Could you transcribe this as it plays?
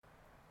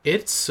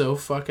It's so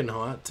fucking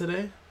hot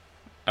today.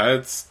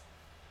 It's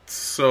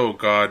so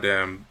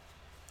goddamn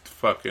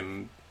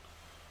fucking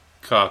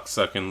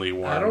cocksuckingly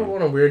warm. I don't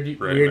want to weird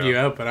now. you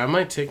out, but I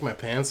might take my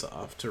pants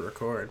off to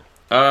record.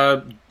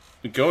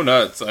 Go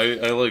nuts. I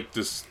like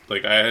just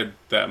like I had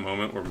that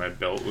moment where my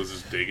belt was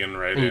just digging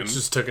right And in.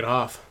 just took it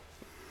off.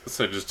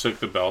 So I just took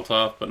the belt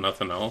off, but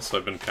nothing else.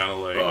 I've been kind of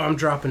like Oh, I'm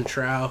dropping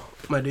trow,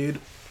 my dude.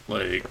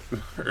 like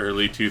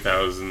early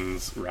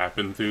 2000s rap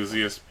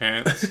enthusiast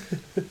pants.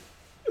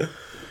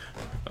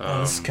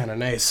 Oh, this is kind of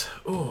nice.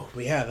 Oh,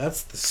 yeah,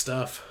 that's the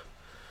stuff.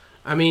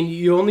 I mean,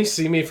 you only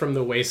see me from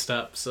the waist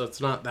up, so it's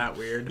not that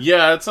weird.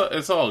 Yeah,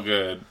 it's all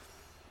good.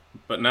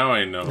 But now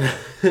I know.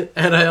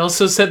 And I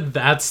also said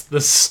that's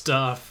the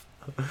stuff.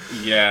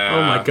 Yeah.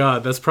 Oh my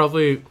god, that's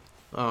probably...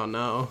 Oh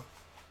no.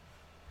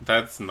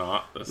 That's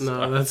not the stuff.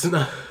 No, that's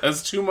not...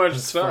 That's too much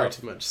That's stuff. far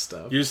too much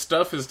stuff. Your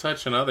stuff is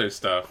touching other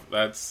stuff.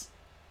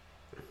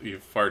 You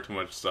have far too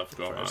much stuff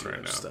going Far on too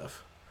right much now.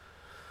 stuff.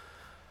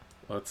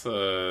 Let's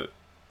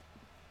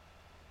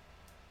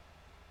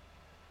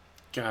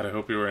God, I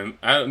hope you were in.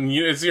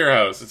 It's your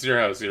house. It's your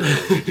house. You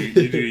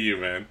do you,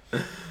 man.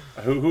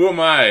 Who am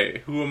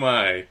I? Who am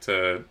I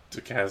to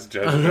cast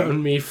judgment?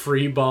 On me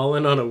free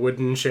balling on a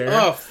wooden chair.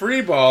 Oh,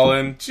 free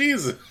balling,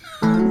 Jesus.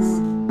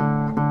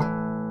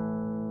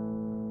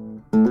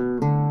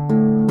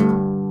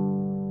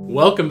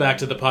 Welcome back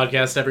to the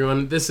podcast,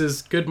 everyone. This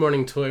is Good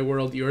Morning Toy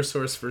World, your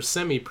source for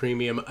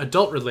semi-premium,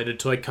 adult-related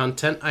toy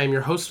content. I am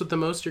your host with the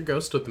most, your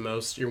ghost with the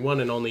most, your one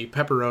and only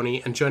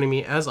Pepperoni, and joining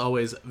me, as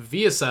always,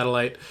 via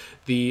satellite,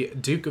 the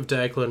Duke of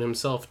Diaclone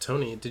himself,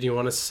 Tony. Did you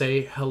want to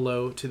say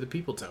hello to the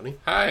people, Tony?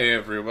 Hi,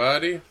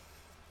 everybody.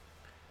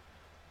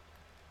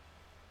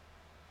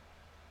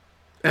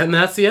 And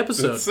that's the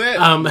episode. That's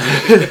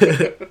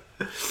it.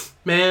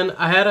 Man,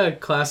 I had a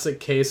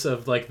classic case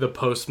of, like, the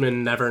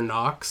postman never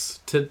knocks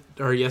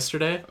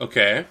yesterday.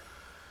 Okay.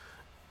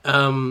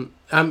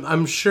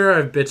 I'm sure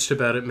I've bitched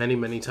about it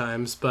many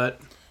times, but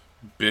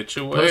Bitch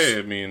away.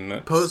 I mean,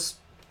 that's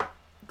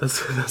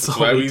all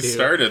why we we do.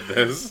 started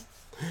this.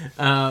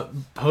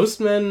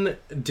 Postmen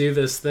do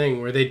this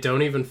thing where they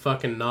don't even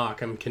fucking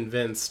knock, I'm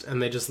convinced,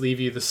 and they just leave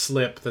you the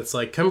slip that's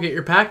like, come get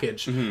your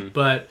package. Mm-hmm.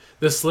 But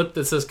the slip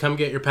that says come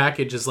get your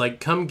package is like,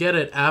 come get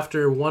it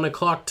after 1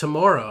 o'clock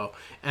tomorrow.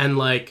 And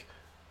like,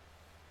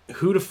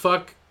 who the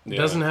fuck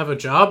doesn't have a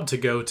job to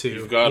go to?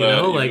 You've got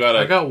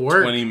I got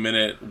work.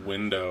 20-minute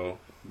window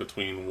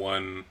between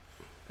 1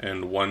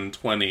 and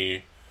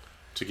 1:20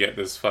 to get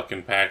this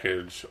fucking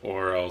package,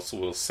 or else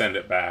we'll send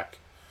it back.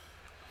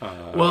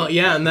 Well,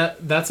 yeah, and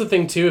that's the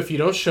thing too. If you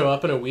don't show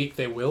up in a week,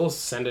 they will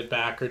send it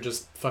back or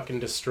just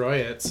fucking destroy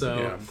it.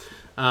 So,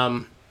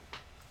 Yeah.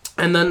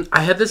 And then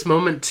I had this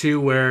moment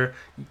too where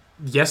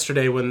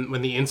yesterday when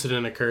the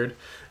incident occurred,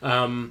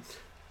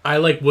 I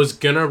like was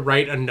gonna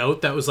write a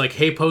note that was like,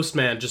 "Hey,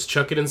 postman, just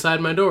chuck it inside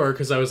my door,"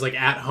 because I was like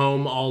at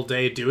home all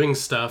day doing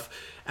stuff.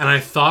 And I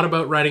thought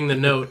about writing the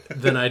note,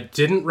 then I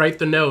didn't write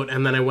the note,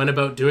 and then I went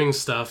about doing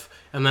stuff,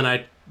 and then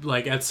I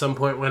like at some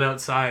point went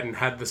outside and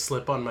had the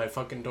slip on my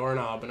fucking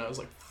doorknob, and I was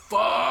like,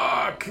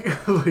 "Fuck!"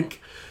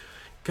 Like,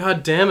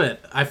 god damn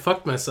it, I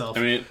fucked myself.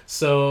 I mean,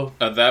 so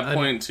at that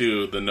point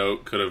too, the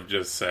note could have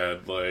just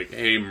said like,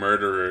 "Hey,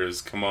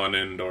 murderers, come on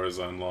in, doors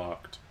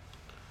unlocked."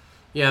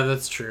 yeah,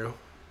 that's true.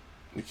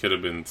 You could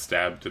have been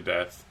stabbed to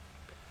death.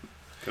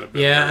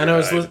 Yeah, and I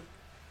was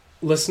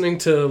listening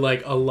to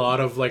like a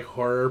lot of like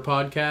horror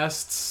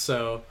podcasts,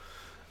 so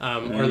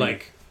or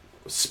like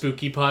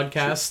spooky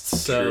podcasts.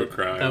 So True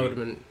crime. that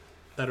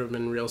would have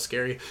been real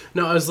scary.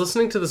 No, I was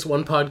listening to this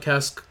one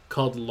podcast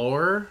called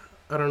Lore.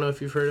 I don't know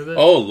if you've heard of it.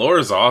 Oh,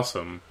 Lore's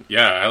awesome.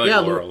 Yeah, I like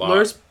Lore a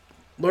lot.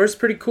 Lore's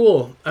pretty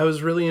cool. I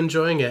was really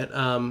enjoying it,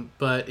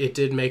 but it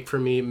did make for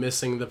me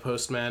missing the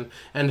postman,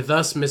 and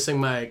thus missing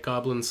my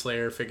Goblin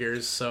Slayer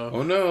figures. So,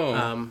 Oh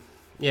no.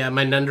 yeah,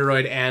 my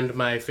Nendoroid and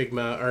my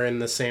Figma are in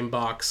the same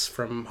box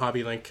from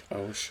HobbyLink,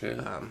 Oh shit.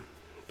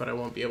 but I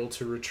won't be able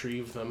to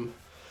retrieve them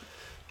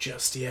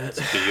just yet.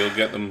 But you'll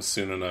get them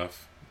soon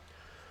enough.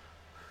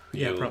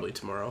 Yeah, probably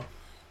tomorrow.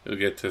 You'll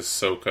get to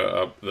soak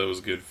up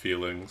those good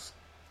feelings.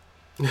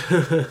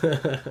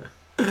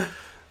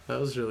 That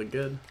was really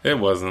good. It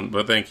wasn't,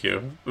 but thank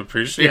you.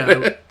 Appreciate Yeah,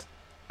 it.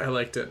 I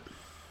liked it.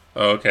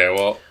 Okay,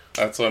 well,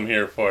 that's what I'm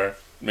here for.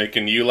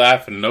 Making you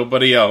laugh and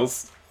nobody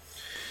else.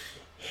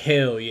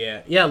 Hell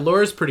yeah. Yeah,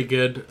 Lore's pretty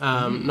good.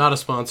 Not a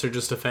sponsor,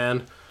 just a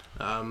fan.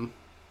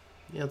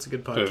 Yeah, it's a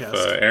good podcast.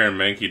 If Aaron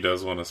Mankey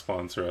does want to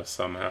sponsor us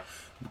somehow.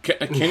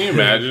 Can you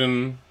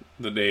imagine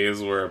the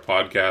days where a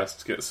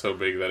podcast gets so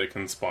big that it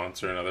can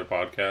sponsor another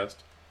podcast?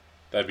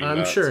 That'd be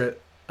nuts.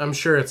 I'm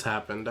sure it's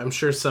happened. I'm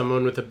sure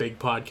someone with a big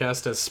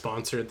podcast has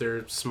sponsored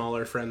their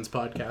smaller friends'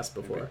 podcast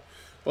before.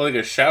 Well, like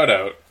a shout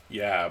out,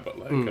 yeah, but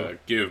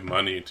like give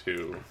money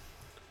to.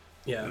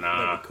 Yeah,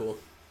 Nah. that'd be cool.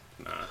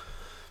 Nah.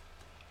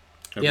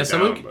 Yeah,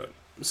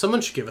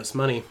 someone should give us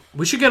money.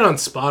 We should get on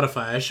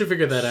Spotify. I should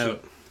figure that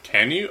out.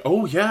 Can you?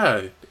 Oh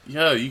yeah,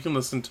 yeah. You can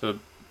listen to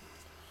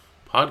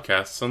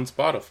podcasts on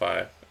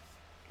Spotify.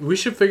 We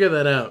should figure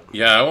that out.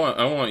 Yeah,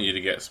 I want you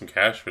to get some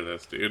cash for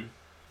this, dude.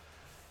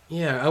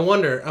 Yeah, I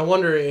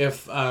wonder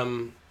if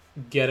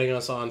getting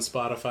us on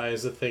Spotify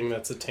is a thing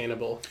that's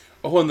attainable.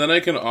 Oh, and then I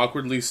can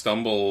awkwardly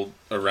stumble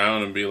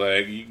around and be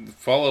like, you can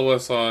follow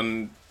us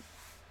on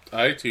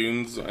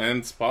iTunes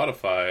and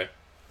Spotify.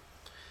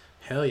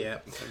 Hell yeah.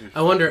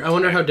 I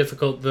wonder how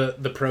difficult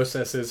the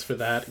process is for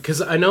that,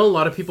 because I know a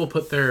lot of people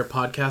put their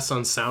podcasts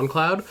on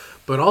SoundCloud,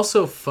 but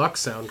also fuck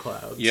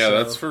SoundCloud. Yeah,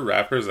 so. that's for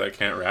rappers that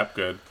can't rap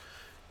good.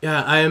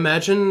 Yeah, I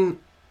imagine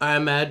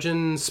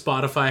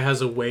Spotify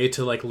has a way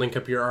to like link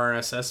up your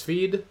RSS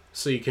feed,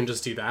 so you can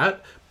just do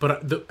that.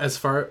 But as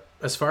far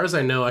as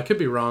I know, I could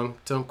be wrong.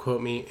 Don't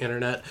quote me,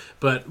 internet.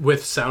 But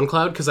with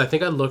SoundCloud, because I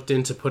think I looked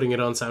into putting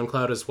it on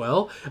SoundCloud as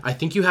well. I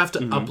think you have to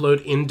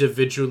upload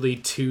individually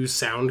to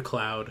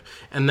SoundCloud,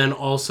 and then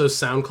also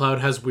SoundCloud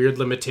has weird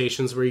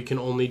limitations where you can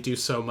only do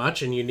so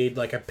much, and you need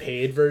like a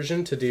paid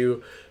version to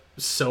do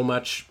so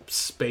much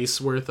space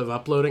worth of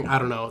uploading. I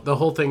don't know. The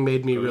whole thing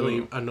made me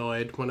really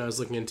annoyed when I was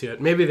looking into it.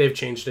 Maybe they've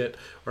changed it,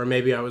 or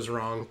maybe I was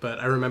wrong, but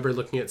I remember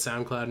looking at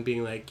SoundCloud and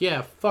being like,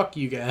 yeah, fuck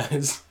you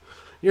guys.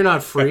 You're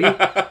not free.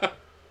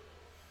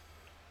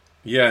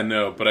 Yeah,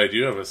 no, but I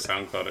do have a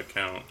SoundCloud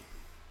account.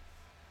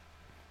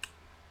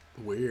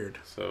 Weird.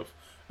 So,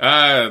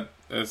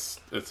 it's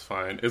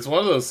fine. It's one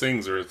of those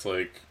things where it's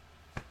like,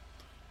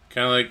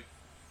 kind of like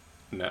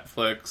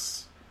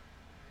Netflix.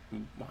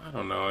 I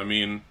don't know. I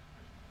mean,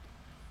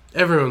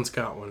 everyone's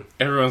got one.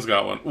 Everyone's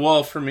got one.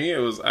 Well, for me, it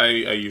was I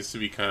used to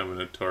be kind of a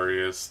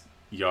notorious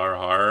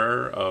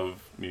yarhar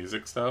of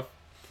music stuff.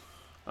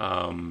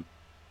 But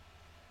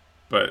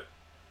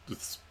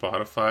with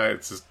Spotify,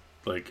 it's just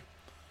like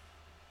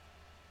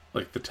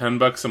the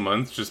 $10 a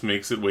month just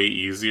makes it way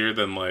easier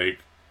than like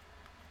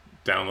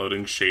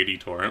downloading shady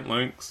torrent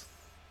links.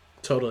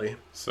 Totally.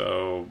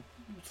 So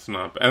it's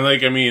not, and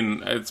like, I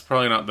mean, it's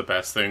probably not the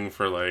best thing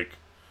for like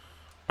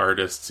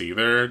artists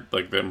either.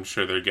 Like, I'm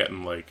sure they're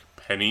getting like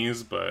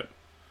pennies, but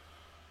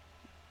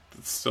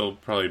it's still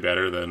probably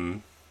better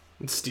than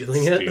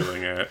stealing it.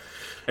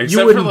 Except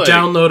you wouldn't for, like,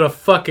 download a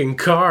fucking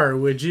car,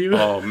 would you?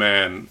 Oh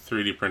man,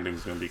 3D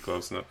printing's gonna be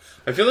close enough.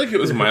 I feel like it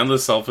was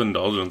mindless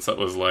self-indulgence that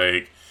was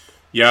like,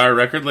 yeah, our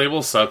record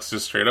label sucks,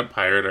 just straight up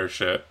pirate our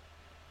shit.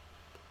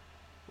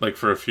 Like,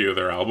 for a few of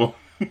their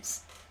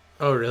albums.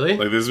 Oh, really?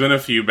 Like, there's been a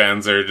few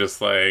bands that are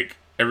just like,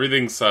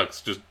 everything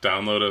sucks, just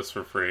download us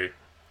for free.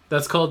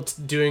 That's called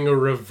doing a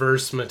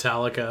reverse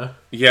Metallica.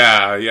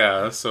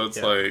 Yeah, so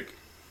it's like,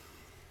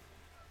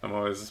 I'm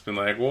always just been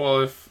like, well,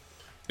 if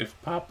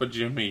Papa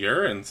Jimmy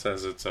Urine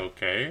says it's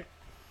okay,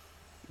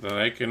 then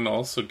I can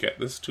also get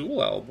this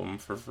Tool album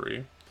for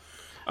free.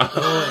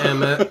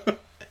 Oh,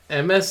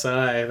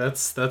 MSI,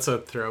 that's a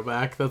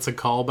throwback. That's a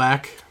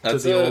callback to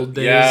the old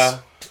days. Yeah,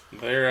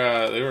 they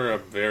were a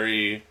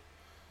very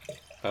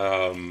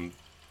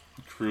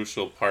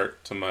crucial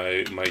part to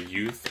my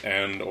youth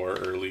and or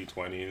early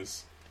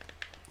 20s.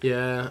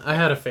 Yeah, I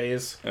had a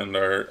phase. And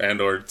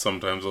or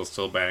sometimes I'll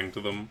still bang to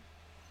them.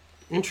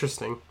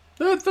 Interesting.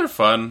 They're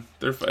fun.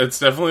 It's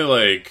definitely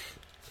like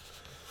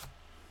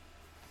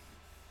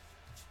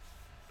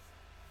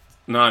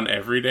not an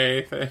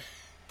everyday thing.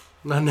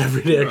 Not an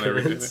everyday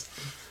occurrence.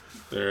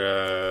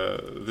 They're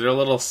a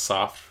little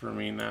soft for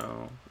me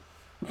now.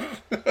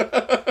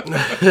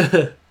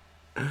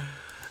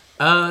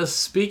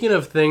 Speaking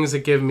of things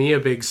that give me a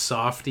big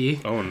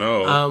softie. Oh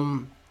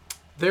no.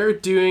 They're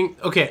doing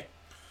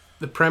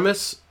the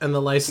premise and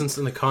the license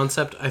and the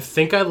concept I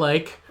think I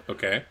like.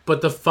 Okay.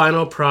 But the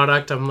final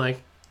product I'm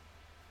like,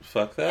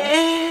 fuck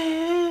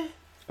that?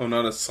 Oh,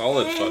 not a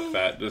solid fuck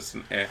that, just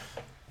an eh.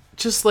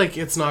 Just like,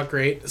 it's not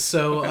great.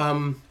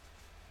 So,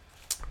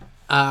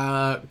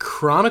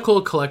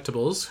 Chronicle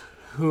Collectibles,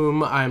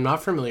 whom I'm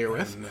not familiar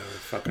with, I've never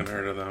fucking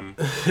heard of them,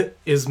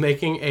 is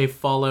making a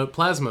Fallout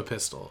plasma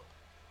pistol,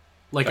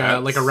 like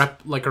a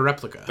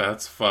replica.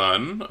 That's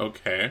fun.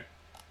 Okay.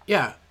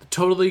 Yeah,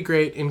 totally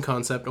great in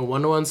concept. A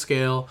 1-to-1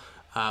 scale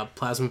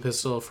plasma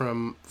pistol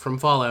from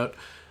Fallout.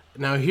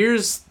 Now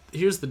here's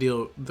the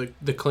deal,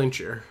 the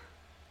clincher.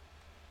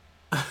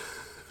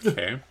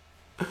 Okay.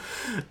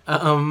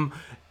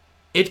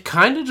 It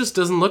kind of just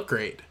doesn't look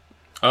great.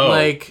 Oh,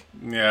 like,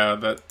 yeah,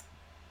 that.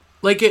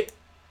 Like it,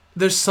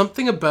 there's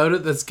something about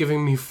it that's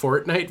giving me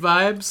Fortnite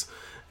vibes.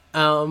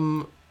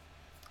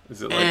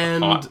 Is it like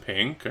hot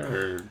pink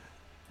or?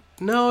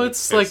 No, like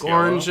it's like yellow?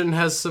 orange and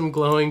has some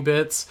glowing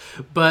bits,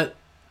 but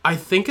I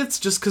think it's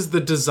just because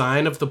the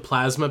design of the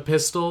plasma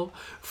pistol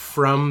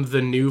from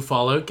the new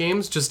Fallout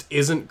games just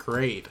isn't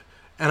great.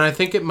 And I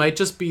think it might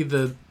just be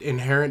the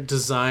inherent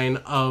design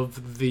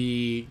of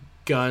the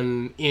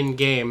gun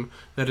in-game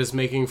that is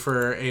making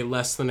for a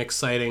less than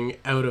exciting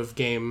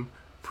out-of-game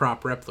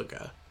prop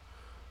replica.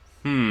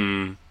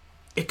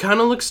 It kind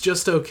of looks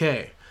just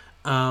okay.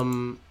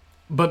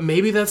 But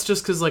maybe that's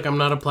just because, like, I'm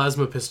not a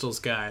plasma pistols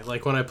guy.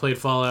 Like, when I played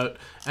Fallout,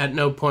 at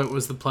no point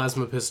was the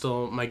plasma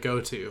pistol my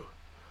go-to.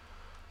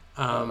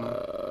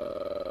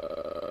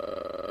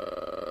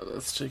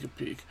 Let's take a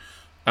peek.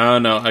 I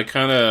don't know. I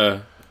kind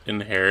of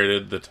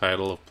inherited the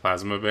title of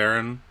Plasma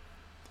Baron.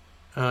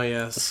 Oh,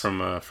 yes.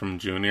 From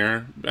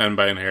Junior. And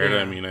by inherited,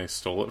 I mean I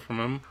stole it from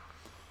him.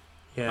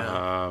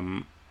 Yeah.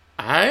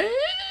 I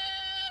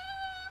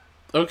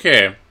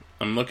okay.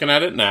 I'm looking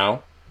at it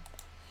now,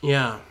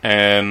 Yeah.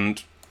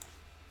 and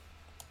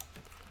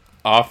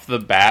off the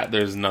bat,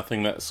 there's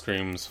nothing that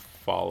screams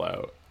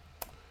Fallout.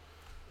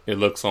 It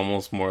looks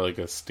almost more like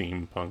a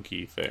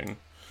steampunky thing,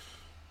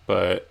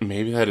 but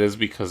maybe that is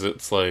because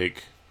it's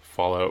like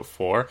Fallout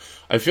 4.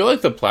 I feel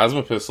like the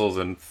plasma pistols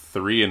in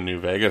 3 in New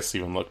Vegas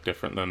even look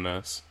different than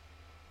this.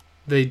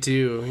 They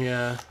do,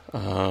 yeah.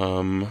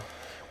 Um,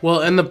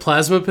 Well, and the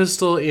plasma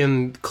pistol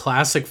in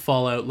classic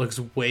Fallout looks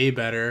way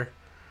better.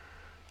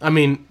 I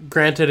mean,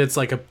 granted, it's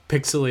like a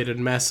pixelated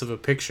mess of a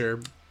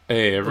picture.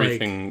 hey,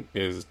 everything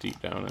is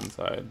deep down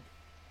inside.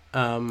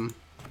 But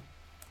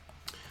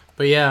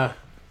yeah.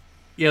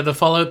 Yeah, the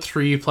Fallout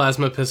 3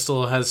 plasma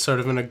pistol has sort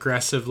of an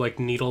aggressive, like,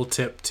 needle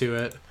tip to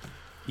it.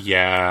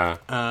 Yeah.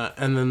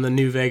 And then the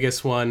New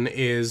Vegas one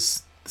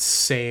is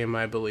same,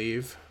 I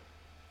believe.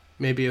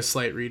 Maybe a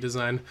slight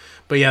redesign.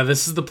 But yeah,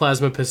 this is the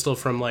plasma pistol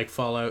from, like,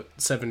 Fallout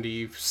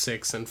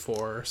 76 and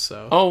 4,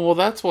 so... Oh, well,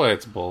 that's why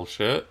it's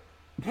bullshit.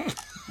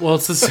 Well,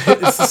 it's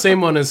the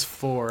same one as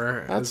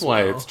 4. That's as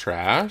why well. it's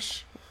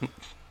trash.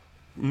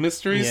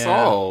 Mystery Yeah.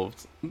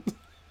 solved.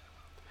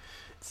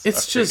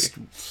 It's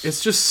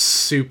just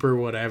super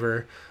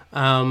whatever.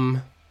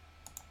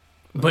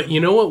 But you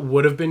know what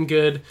would have been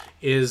good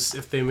is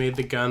if they made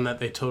the gun that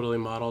they totally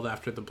modeled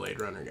after the Blade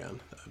Runner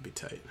gun. That would be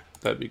tight.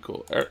 That'd be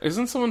cool.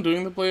 Isn't someone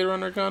doing the Blade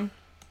Runner gun?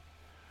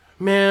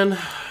 Man,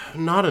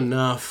 not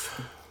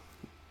enough.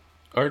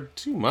 Or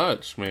too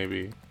much,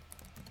 maybe.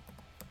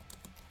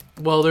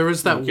 Well, there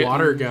was that We're getting-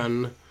 water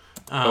gun.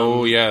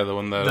 Oh, yeah, the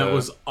one that... That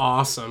was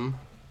awesome.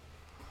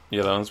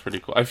 Yeah, that one's pretty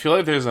cool. I feel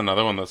like there's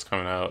another one that's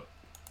coming out.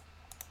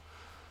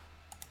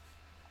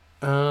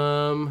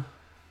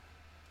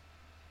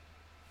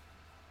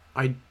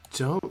 I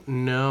don't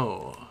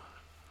know.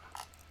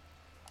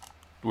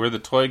 We're the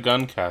toy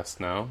gun cast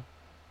now.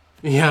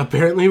 Yeah,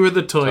 apparently we're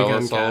the toy Tell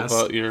gun us cast. all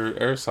about your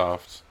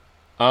airsoft.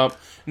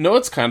 No,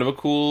 it's kind of a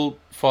cool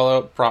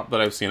Fallout prop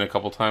that I've seen a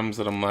couple times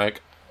that I'm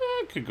like,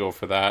 I could go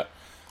for that.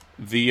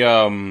 The,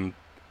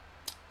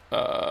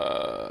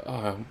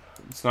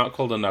 it's not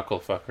called a knuckle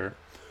fucker.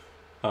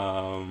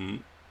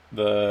 I'm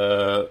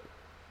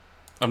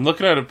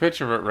looking at a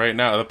picture of it right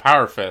now. The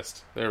Power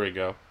Fist. There we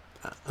go.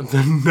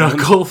 The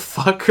knuckle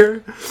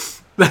fucker?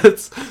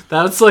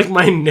 That's like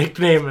my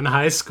nickname in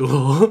high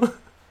school.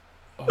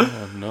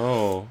 Oh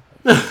no.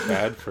 That's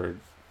bad for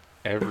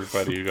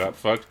everybody who got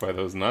fucked by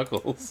those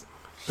knuckles.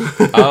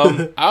 I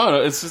don't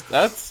know, it's just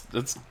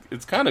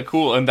it's kind of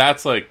cool, and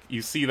that's like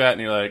you see that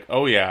and you're like,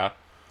 oh yeah,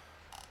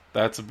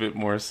 that's a bit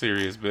more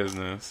serious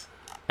business.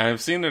 And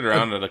I've seen it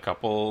around at a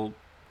couple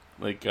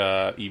like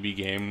EB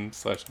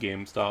Games /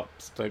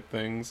 GameStops type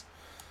things.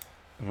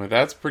 I'm like,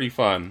 that's pretty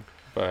fun,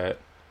 but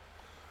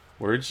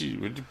where'd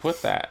you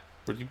put that?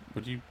 Would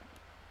you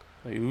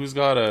like, who's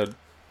got a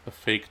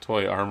fake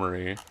toy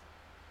armory?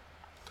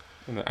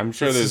 And I'm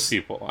sure there's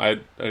people.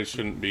 I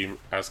shouldn't be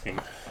asking.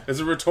 It's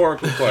a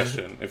rhetorical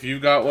question. If you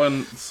got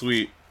one,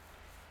 sweet.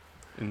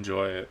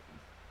 Enjoy it.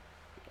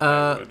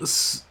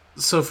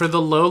 So for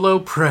the low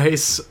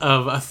price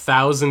of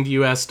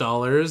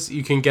 $1,000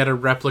 you can get a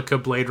replica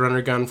Blade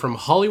Runner gun from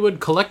Hollywood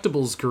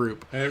Collectibles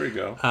Group. There we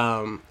go.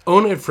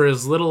 Own it for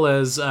as little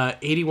as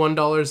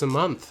 $81 a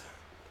month.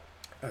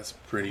 That's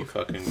pretty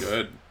fucking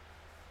good.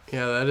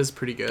 Yeah, that is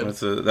pretty good.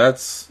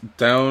 That's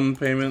down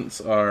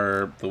payments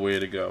are the way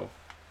to go.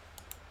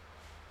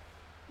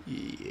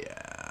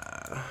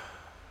 Yeah.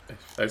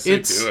 I say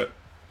It's- do it.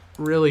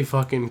 Really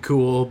fucking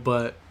cool,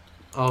 but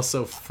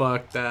also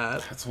fuck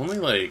that. That's only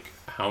like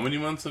how many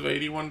months of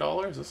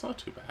 $81? That's not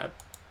too bad.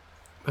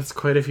 That's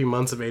quite a few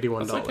months of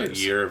 $81. That's like a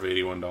year of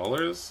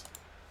 $81.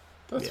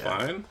 That's Yeah.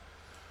 fine.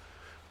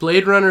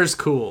 Blade Runner's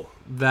cool.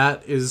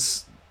 That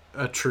is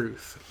a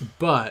truth.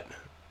 But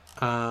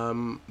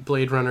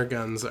Blade Runner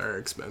guns are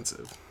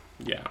expensive.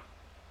 Yeah.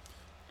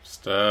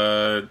 Just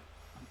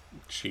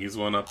cheese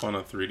one up on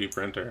a 3D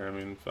printer. I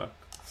mean, fuck.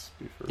 Let's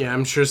be for Yeah,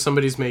 I'm sure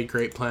somebody's made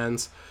great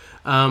plans.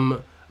 I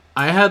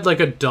had like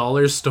a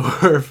dollar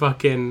store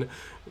fucking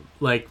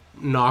like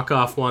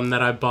knockoff one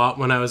that I bought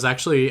when I was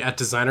actually at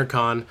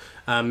DesignerCon.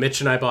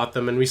 Mitch and I bought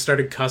them and we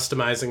started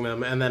customizing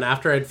them. And then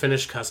after I'd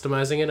finished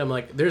customizing it, I'm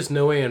like, there's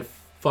no way in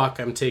fuck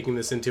I'm taking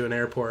this into an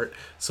airport.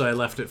 So I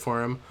left it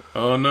for him.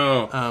 Oh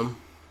no.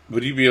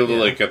 Would you be able to yeah.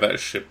 like get that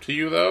shipped to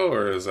you though,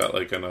 or is that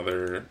like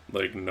another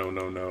like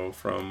no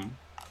from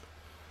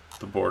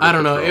the border? I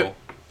don't know. patrol?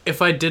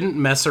 If I didn't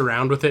mess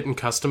around with it and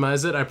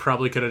customize it, I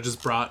probably could have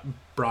just brought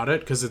it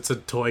because it's a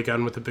toy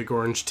gun with a big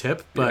orange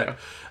tip. But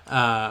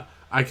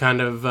I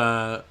kind of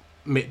I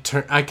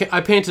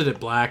painted it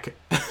black,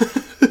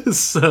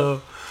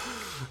 so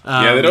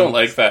Yeah, they don't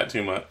like that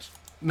too much.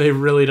 they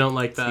really don't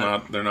like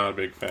that. They're not a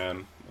big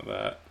fan of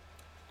that.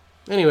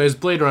 Anyways,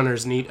 Blade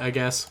Runner's neat, I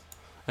guess,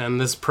 and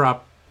this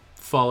prop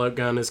Fallout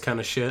gun is kind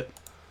of shit.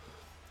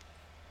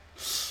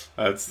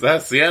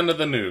 That's the end of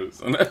the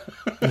news.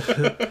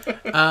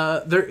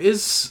 There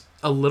is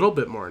a little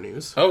bit more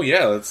news. Oh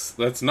yeah,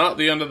 that's not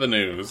the end of the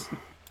news.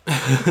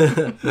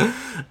 So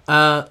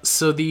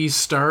the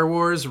Star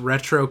Wars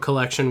Retro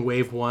Collection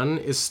Wave 1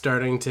 is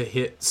starting to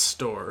hit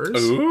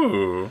stores.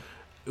 Ooh.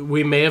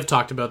 We may have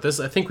talked about this.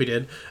 I think we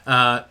did.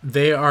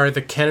 They are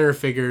the Kenner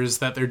figures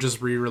that they're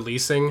just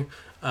re-releasing.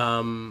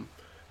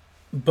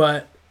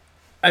 But,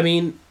 I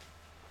mean,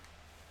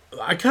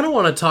 I kind of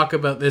want to talk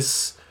about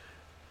this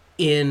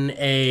in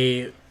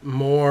a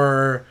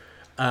more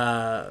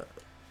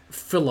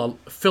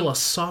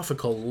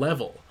philosophical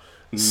level.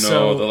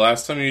 No, the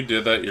last time you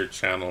did that, your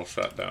channel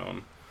shut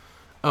down.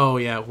 Oh,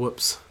 yeah,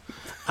 whoops.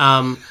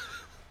 Sorry.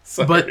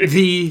 But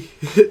the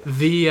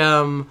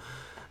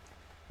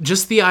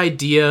just the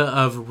idea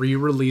of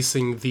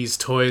re-releasing these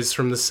toys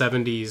from the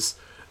 70s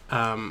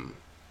and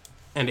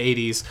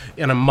 80s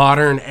in a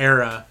modern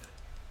era,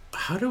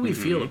 how do we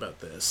feel about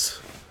this?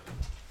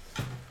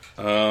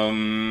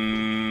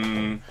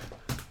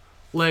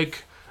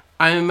 Like,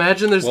 I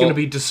imagine there's going to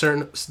be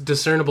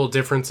discernible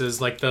differences.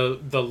 Like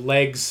the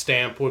leg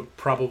stamp would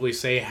probably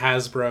say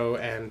Hasbro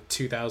and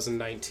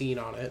 2019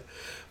 on it.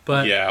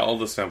 But yeah, all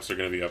the stamps are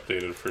going to be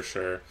updated for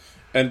sure.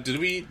 And did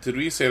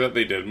we say that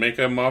they did make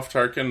a Moff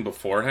Tarkin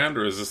beforehand,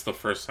 or is this the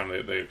first time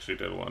they actually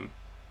did one?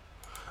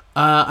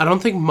 I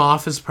don't think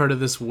Moff is part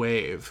of this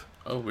wave.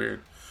 Oh,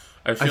 weird.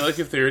 I feel like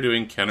if they were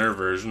doing Kenner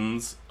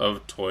versions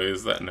of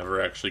toys that never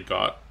actually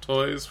got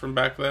toys from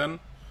back then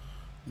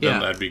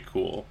that'd be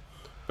cool.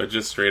 But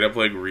just straight up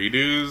like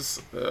redos,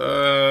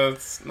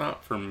 it's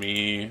not for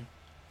me.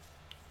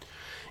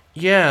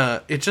 Yeah,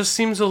 it just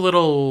seems a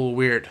little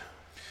weird.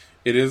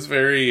 It is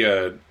very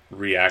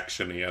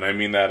reaction-y, and I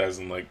mean that as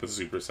in like the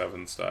Super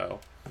 7 style.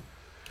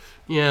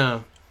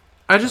 Yeah.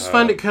 I just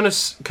find it kind of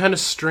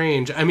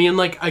strange. I mean,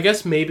 like, I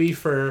guess maybe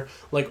for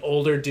like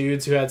older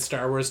dudes who had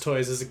Star Wars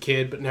toys as a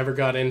kid but never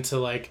got into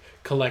like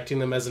collecting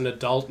them as an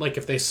adult, like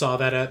if they saw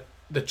that at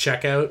the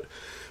checkout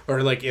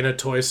or like in a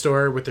toy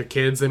store with their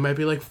kids, they might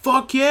be like,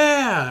 fuck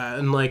yeah!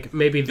 And like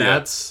maybe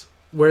that's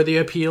where the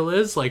appeal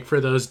is, like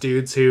for those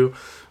dudes who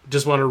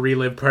just want to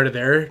relive part of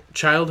their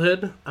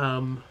childhood.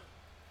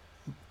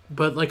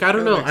 But like I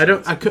don't know.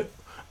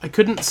 I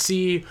couldn't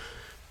see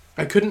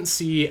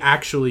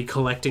actually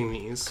collecting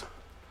these.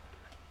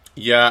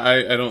 Yeah,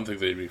 I don't think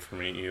they'd be for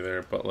me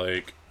either, but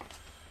like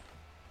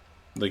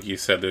you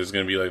said, there's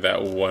gonna be like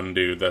that one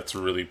dude that's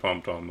really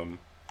pumped on them.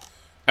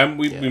 And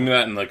we mean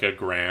that in like a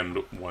grand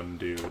one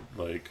dude.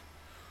 Like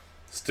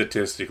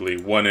statistically,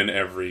 one in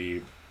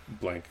every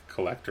blank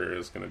collector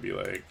is gonna be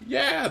like,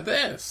 yeah,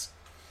 this.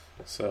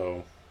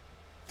 So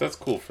that's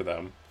cool for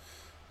them.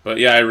 But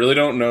yeah, I really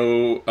don't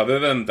know, other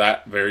than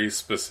that very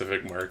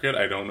specific market,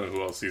 I don't know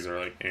who else these are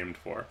like aimed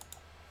for.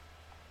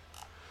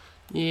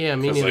 Yeah,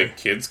 me neither. Because like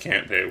kids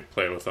can't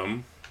play with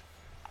them.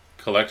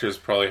 Collectors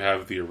probably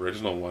have the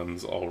original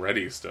ones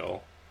already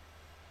still.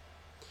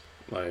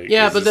 Like,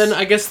 yeah, but then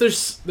I guess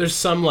there's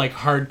some like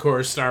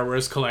hardcore Star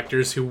Wars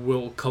collectors who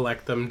will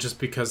collect them just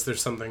because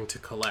there's something to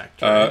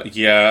collect. Right?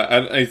 Yeah,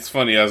 and it's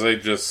funny, as I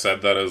just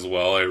said that as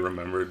well, I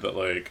remembered that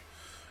like,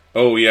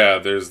 oh yeah,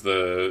 there's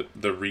the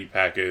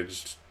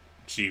repackaged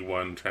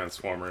G1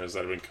 Transformers that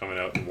have been coming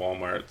out in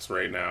Walmarts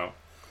right now.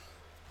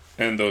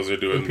 And those are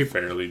doing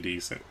fairly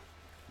decent.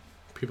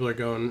 People are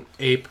going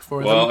ape for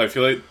them? Well, I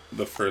feel like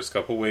the first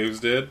couple waves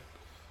did,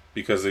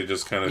 because they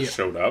just kind of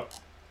showed up.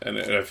 And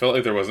I felt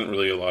like there wasn't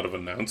really a lot of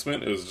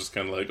announcement. It was just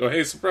kind of like, oh,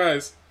 hey,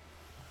 surprise!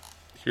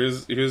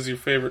 Here's your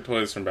favorite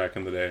toys from back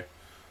in the day.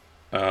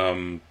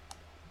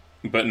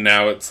 But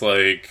now it's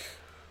like,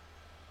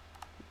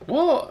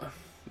 well,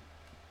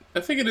 I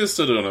think it is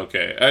still doing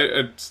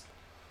okay.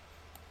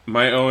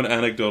 My own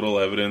anecdotal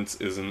evidence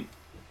isn't,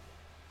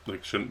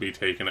 like, shouldn't be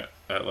taken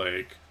at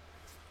like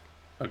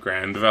a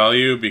grand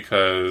value,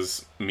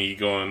 because me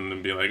going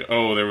and being like,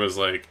 oh, there was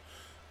like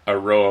a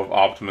row of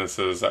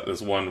Optimuses at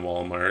this one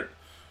Walmart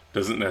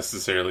doesn't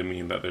necessarily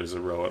mean that there's a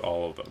row at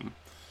all of them.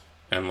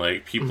 And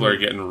like people are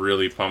getting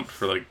really pumped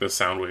for like the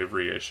Soundwave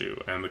reissue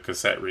and the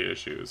cassette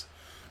reissues.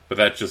 But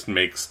that just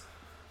makes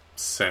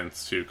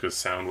sense too, because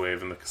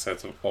Soundwave and the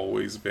cassettes have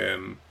always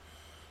been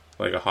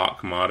like a hot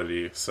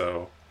commodity.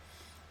 So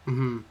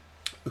who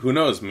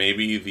knows,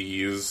 maybe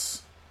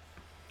these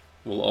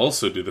will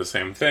also do the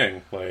same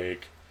thing.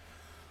 Like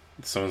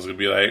someone's gonna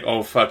be like,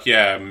 oh fuck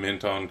yeah,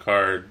 mint on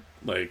card,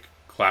 like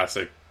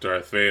classic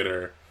Darth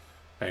Vader,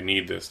 I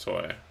need this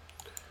toy.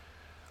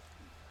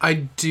 I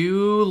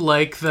do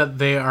like that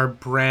they are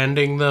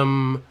branding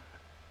them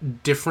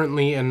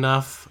differently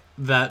enough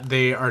that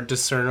they are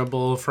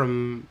discernible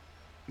from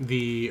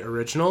the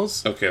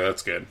originals. Okay,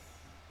 that's good.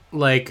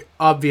 Like,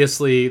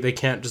 obviously, they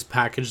can't just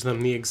package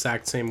them the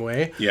exact same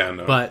way. Yeah,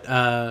 no.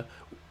 But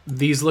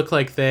these look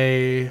like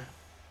they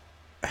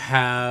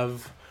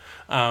have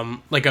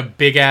like a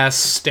big-ass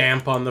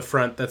stamp on the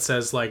front that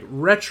says, like,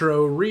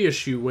 Retro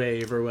Reissue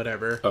Wave or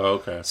whatever. Oh,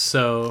 okay.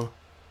 So,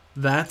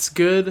 that's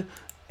good.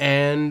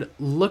 And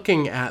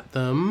looking at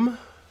them,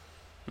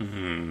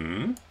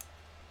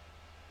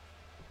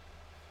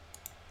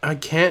 I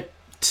can't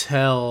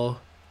tell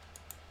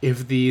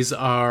if these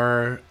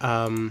are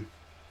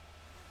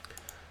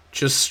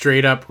just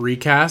straight up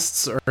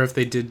recasts or if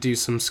they did do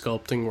some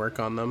sculpting work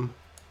on them.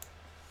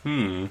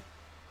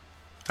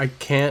 I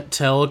can't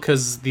tell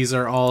because these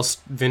are all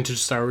vintage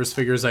Star Wars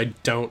figures I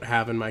don't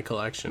have in my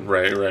collection.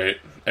 Right.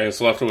 I guess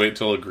we'll have to wait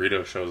till a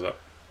Greedo shows up.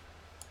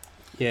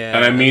 Yeah.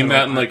 And I mean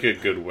that in like a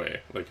good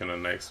way, like in a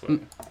nice way.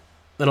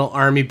 Then I'll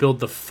army build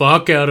the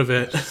fuck out of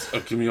it.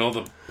 Give me all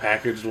the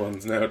packaged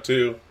ones now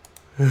too.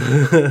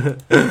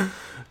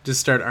 Just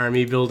start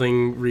army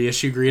building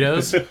reissue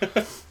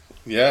Greedos.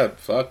 Yeah,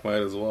 fuck,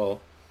 might as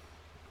well.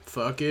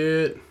 Fuck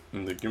it.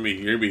 And you're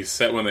gonna be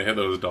set when they hit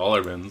those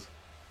dollar bins.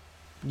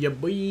 Yeah,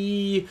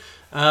 boy.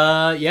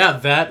 Yeah,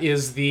 that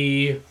is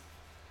the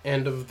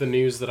end of the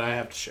news that I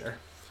have to share.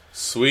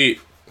 Sweet.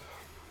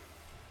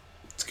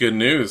 It's good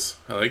news.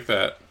 I like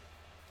that.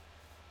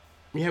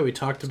 Yeah, we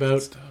talked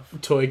about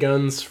toy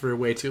guns for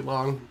way too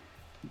long.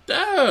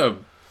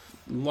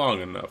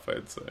 Long enough,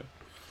 I'd say.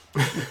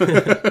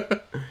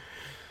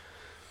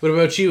 What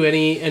about you?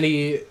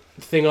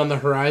 Anything on the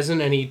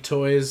horizon? Any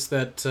toys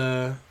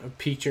that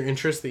piqued your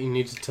interest that you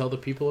need to tell the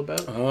people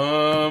about?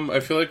 I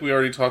feel like we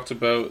already talked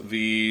about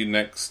the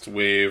next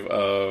wave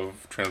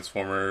of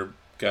Transformer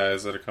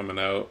guys that are coming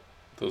out.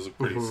 Those are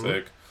pretty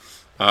sick.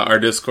 Our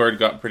Discord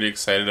got pretty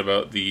excited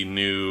about the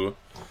new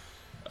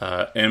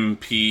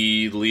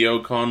MP Lio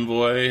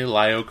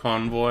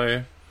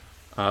Convoy.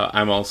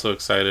 I'm also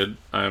excited.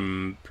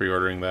 I'm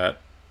pre-ordering that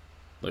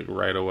like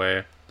right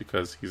away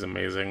because he's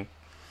amazing.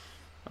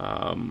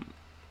 What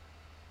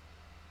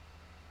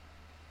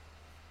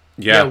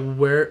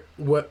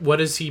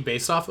is he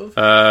based off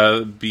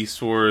of? Beast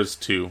Wars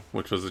 2,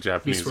 which was a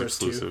Japanese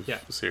exclusive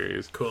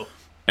series. Cool.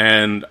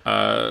 And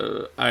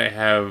I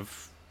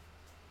have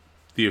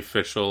the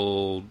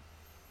official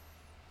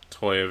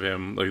toy of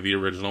him, like the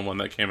original one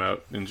that came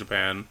out in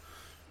Japan.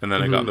 And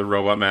then I got the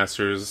Robot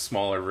Masters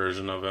smaller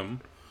version of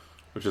him,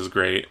 which is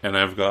great. And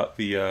I've got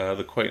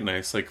the quite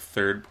nice like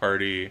third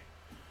party,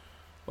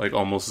 like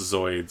almost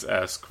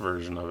Zoids-esque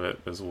version of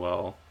it as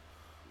well.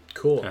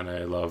 Cool. And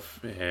I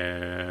love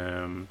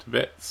him to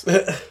bits.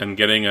 And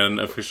getting an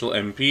official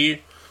MP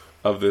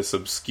of this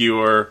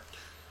obscure,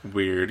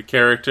 weird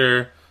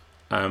character,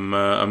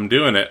 I'm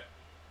doing it.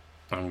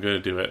 I'm gonna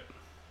do it.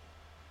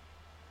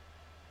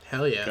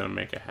 Hell yeah. Gonna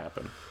make it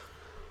happen.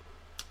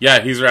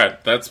 Yeah, he's rad.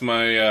 That's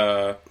my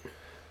yeah,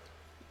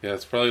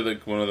 it's probably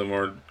like one of the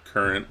more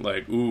current,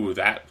 like, ooh,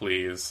 that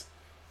please,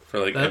 for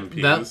like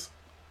MPs.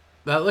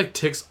 That like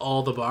ticks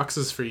all the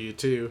boxes for you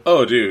too.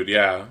 Oh dude,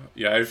 yeah.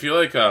 I feel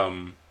like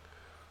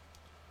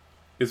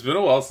it's been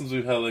a while since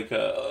we've had like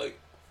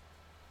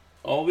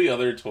all the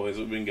other toys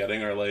we've been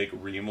getting are like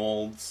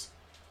remolds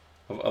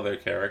of other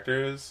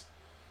characters.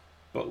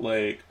 But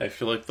like I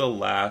feel like the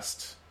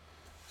last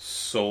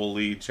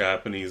solely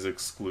Japanese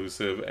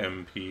exclusive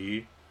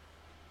MP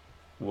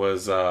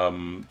was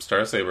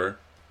Star Saber.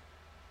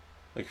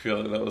 I feel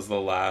like that was the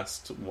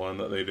last one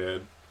that they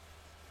did.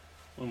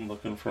 I'm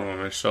looking for on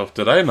my shelf.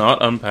 Did I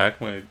not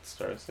unpack my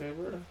Star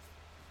Saber?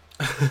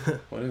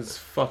 What is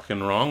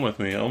fucking wrong with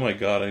me? Oh my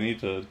god, I need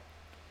to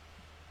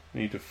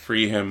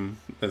free him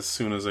as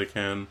soon as I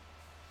can.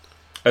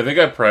 I think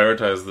I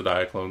prioritized the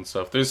Diaclone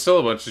stuff. There's still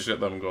a bunch of shit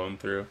that I'm going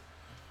through.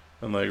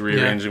 And like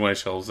rearranging my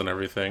shelves and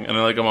everything. And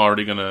I'm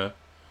already gonna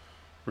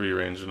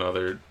rearrange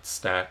another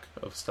stack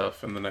of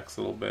stuff in the next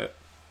little bit.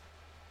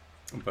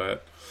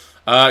 But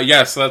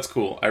yeah, so that's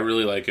cool. I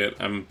really like it.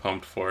 I'm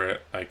pumped for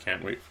it. I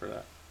can't wait for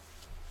that.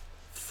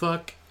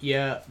 Fuck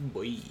yeah,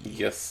 boy.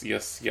 Yes.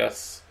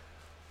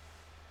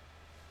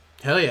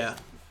 Hell yeah.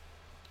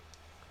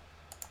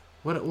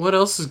 What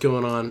else is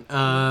going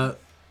on?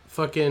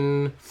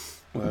 Fucking.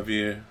 Well, have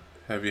you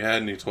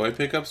had any toy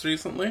pickups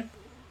recently?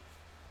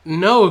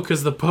 No,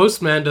 because the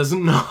postman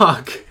doesn't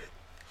knock.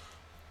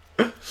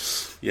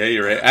 Yeah,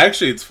 you're right.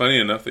 Actually, it's funny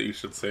enough that you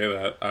should say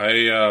that.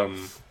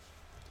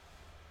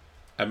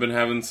 I've been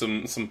having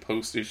some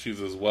post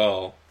issues as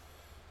well.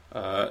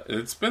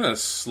 It's been a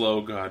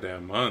slow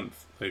goddamn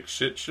month. Like,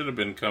 shit should have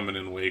been coming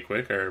in way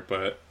quicker,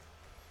 but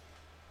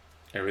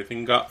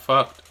everything got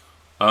fucked.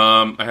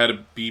 I had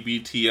a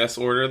BBTS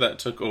order that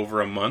took over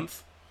a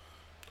month.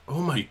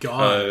 Oh my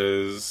god.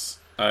 Because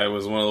I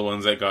was one of the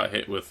ones that got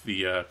hit with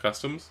the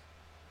customs.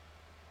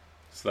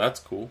 So that's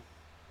cool.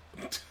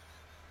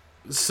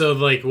 So,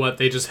 like, what,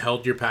 they just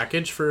held your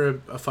package for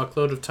a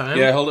fuckload of time?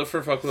 Yeah, I held it for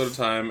a fuckload of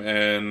time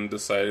and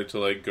decided to,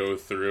 like, go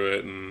through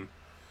it and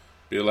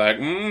be like,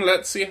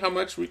 let's see how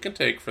much we can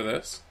take for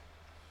this.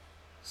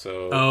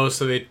 So... Oh,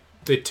 so they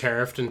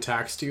tariffed and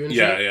taxed you and shit?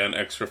 shit? Yeah, an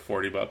extra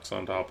 $40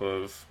 on top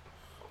of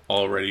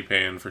already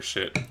paying for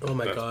shit oh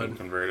my that's god. been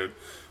converted.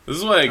 This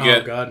is why I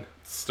get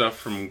stuff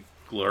from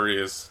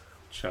Glorious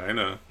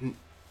China.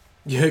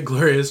 Yeah,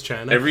 Glorious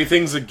China.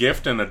 Everything's a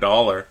gift and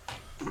 $1.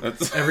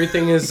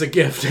 Everything is a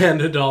gift and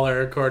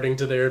 $1 according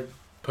to their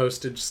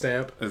postage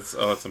stamp. It's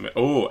amazing.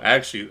 Oh,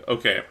 actually,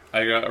 okay.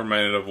 I got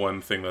reminded of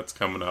one thing that's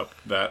coming up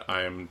that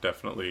I am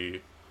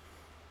definitely,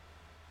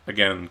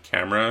 again,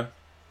 camera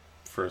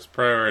first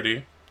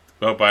priority.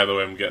 Oh, by the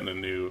way, I'm getting a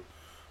new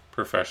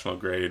professional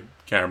grade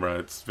camera.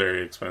 It's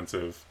very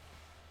expensive,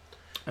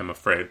 I'm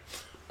afraid.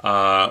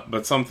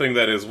 But something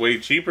that is way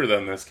cheaper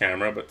than this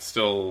camera, but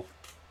still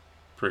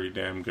pretty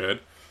damn good.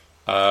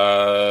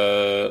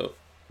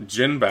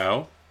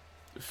 Jinbao,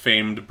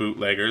 famed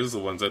bootleggers, the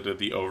ones that did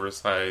the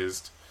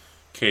oversized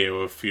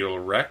KO of Feudal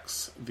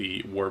Rex,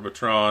 the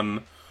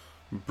Warbatron,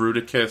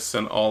 Bruticus,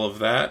 and all of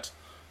that.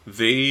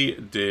 They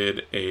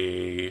did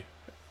a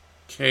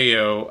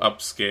KO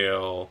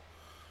upscale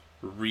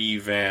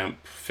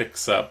revamp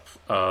fix-up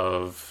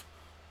of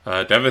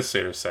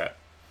Devastator set.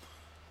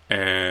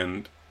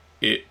 And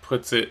it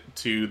puts it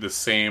to the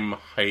same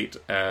height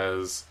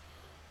as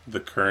the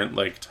current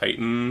like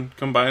Titan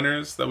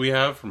combiners that we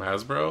have from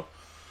Hasbro.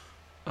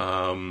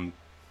 I'm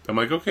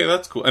like, okay,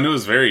 that's cool. And it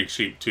was very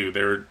cheap too.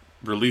 They were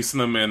releasing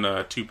them in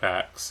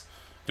 2-packs.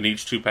 And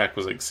each 2-pack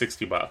was like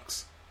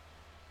 $60.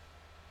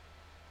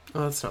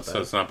 Oh, that's not bad.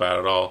 So it's not bad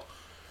at all.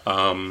 So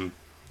I'm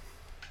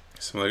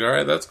like,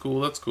 alright, that's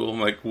cool. I'm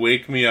like,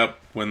 wake me up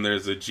when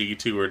there's a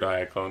G2 or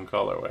Diaclone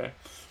colorway.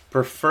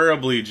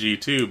 Preferably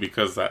G2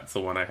 because that's the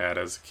one I had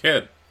as a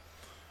kid.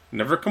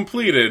 Never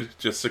completed,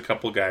 just a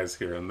couple guys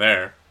here and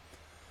there.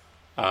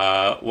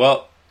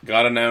 Well,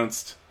 got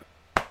announced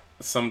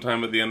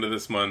sometime at the end of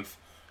this month.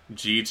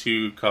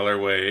 G2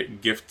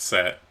 colorway gift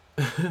set.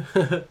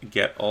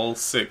 Get all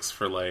 6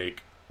 for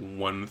like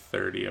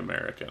 $130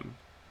 American.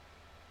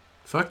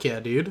 Fuck yeah,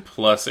 dude.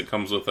 Plus it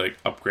comes with like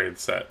upgrade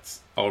sets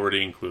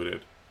already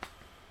included.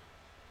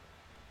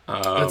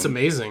 That's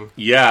amazing.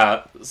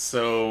 Yeah,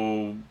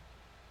 so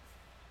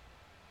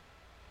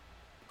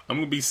I'm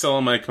going to be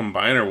selling my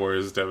Combiner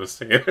Wars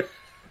Devastator.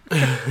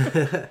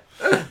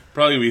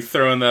 Probably be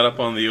throwing that up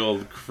on the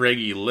old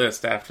Craigie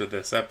list after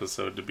this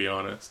episode, to be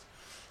honest.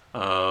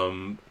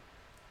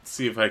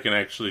 See if I can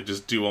actually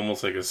just do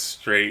almost like a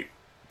straight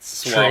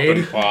swap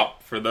and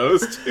pop for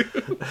those two.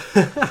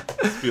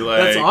 Just be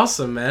like, that's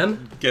awesome,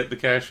 man. Get the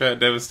Cash Out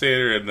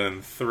Devastator and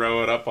then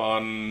throw it up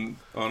on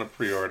a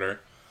pre-order.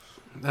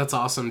 That's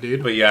awesome,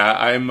 dude. But yeah,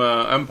 I'm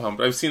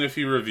pumped. I've seen a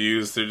few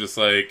reviews. They're just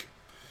like,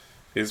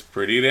 it's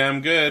pretty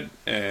damn good,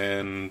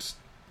 and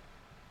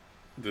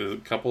there's a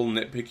couple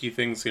nitpicky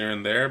things here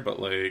and there,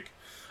 but like,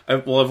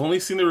 I've only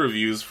seen the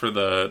reviews for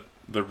the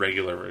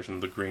regular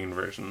version, the green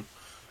version,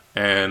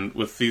 and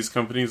with these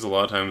companies, a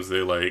lot of times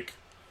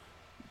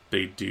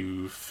they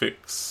do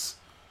fix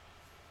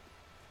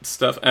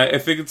stuff. I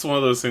think it's one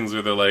of those things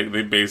where they're like,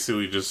 they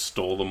basically just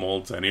stole the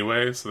molds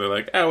anyway, so they're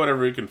like, whatever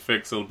we can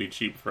fix, it'll be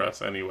cheap for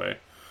us anyway.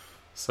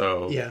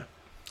 So yeah,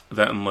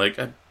 that and like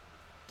a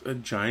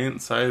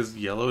giant-sized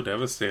yellow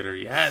Devastator,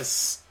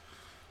 yes,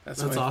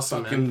 that's my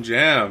awesome, fucking man.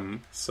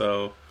 jam.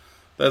 So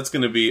that's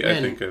gonna be, Man,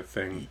 I think, a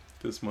thing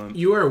this month.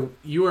 You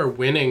are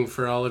winning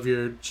for all of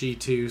your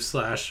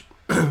G2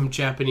 /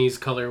 Japanese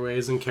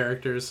colorways and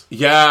characters.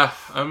 Yeah,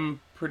 I'm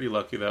pretty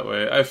lucky that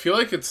way. I feel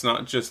like it's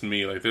not just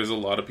me. Like, there's a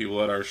lot of people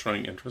that are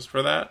showing interest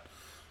for that.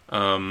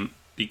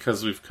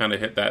 Because we've kind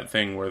of hit that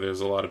thing where there's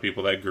a lot of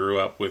people that grew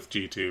up with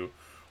G2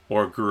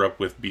 or grew up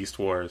with Beast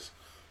Wars.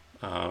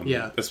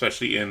 Yeah.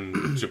 Especially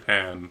in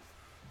Japan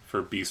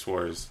for Beast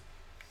Wars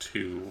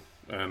 2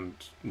 and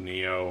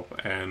Neo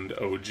and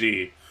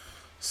OG.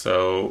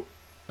 So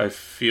I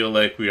feel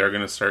like we are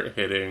going to start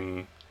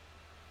hitting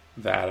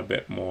that a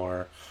bit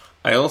more.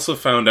 I also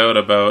found out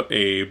about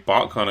a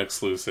BotCon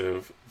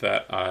exclusive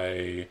that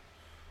I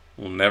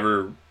will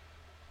never...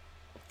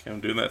 Okay,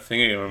 I'm doing that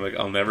thing again. I'm like,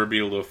 I'll never be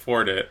able to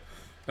afford it.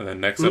 And then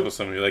next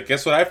episode, I'm like,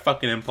 guess what I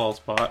fucking impulse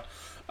bought?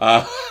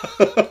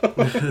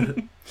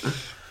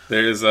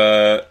 There's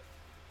a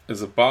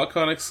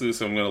BotCon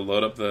exclusive. I'm going to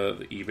load up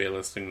the eBay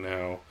listing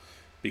now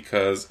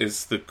because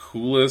it's the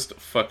coolest,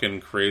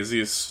 fucking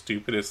craziest,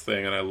 stupidest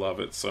thing, and I love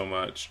it so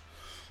much.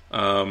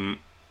 Timelines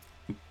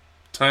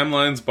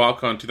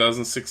BotCon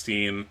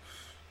 2016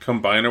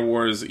 Combiner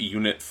Wars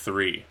Unit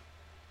 3.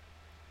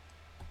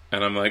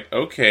 And I'm like,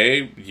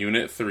 okay,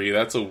 Unit 3,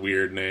 that's a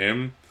weird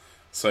name.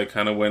 So I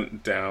kind of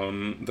went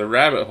down the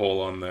rabbit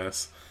hole on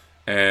this.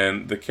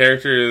 And the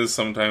character is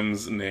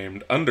sometimes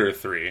named Under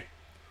 3. I'm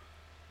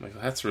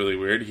like, that's really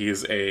weird.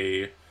 He's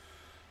a,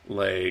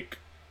 like,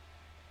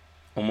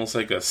 almost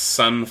like a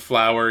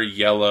sunflower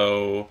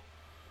yellow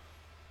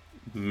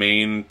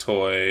main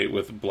toy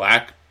with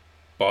black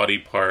body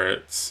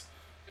parts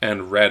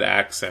and red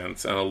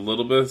accents and a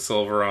little bit of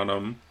silver on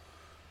him.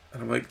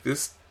 And I'm like,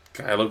 this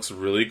guy looks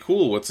really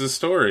cool. What's his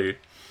story?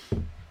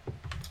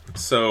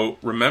 So,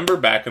 remember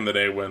back in the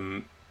day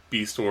when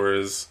Beast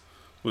Wars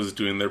was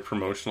doing their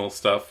promotional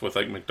stuff with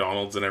like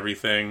McDonald's and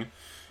everything,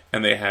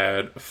 and they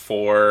had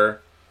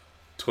 4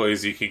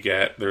 toys you could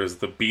get. There's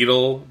the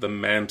Beetle, the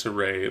Manta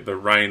Ray, the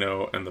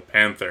Rhino, and the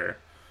Panther.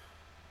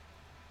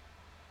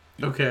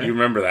 Okay. You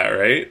remember that,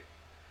 right?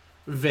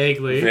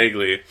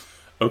 Vaguely.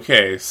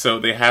 Okay, so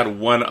they had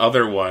one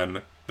other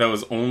one that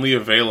was only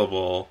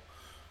available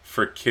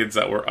for kids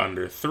that were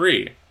under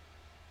 3.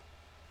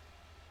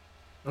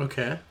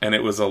 Okay. And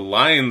it was a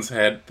lion's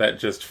head that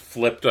just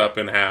flipped up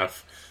in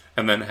half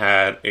and then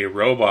had a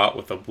robot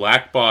with a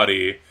black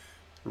body,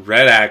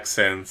 red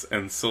accents,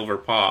 and silver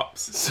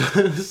pops.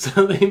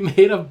 So they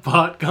made a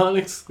BotCon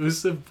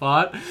exclusive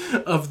bot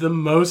of the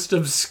most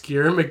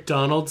obscure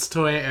McDonald's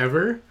toy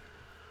ever?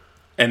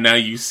 And now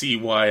you see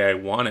why I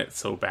want it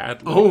so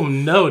badly. Oh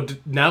no!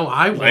 Now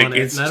I Like, want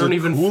it, it's and I don't the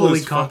even coolest fully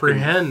fucking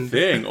comprehend.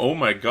 thing. Oh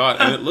my god!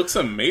 And it looks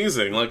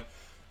amazing. Like,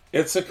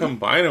 it's a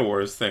Combiner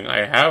Wars thing.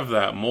 I have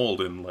that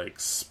mold in like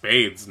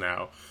spades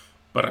now,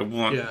 but I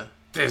want Yeah.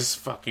 this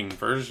fucking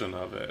version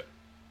of it.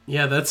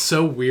 Yeah, that's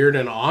so weird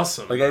and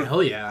awesome. Like, I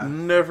Hell yeah,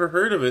 never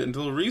heard of it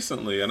until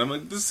recently, and I'm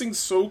like, this thing's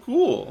so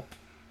cool.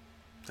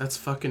 that's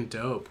fucking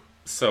dope.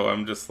 So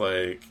I'm just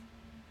like,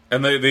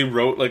 and they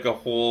wrote like a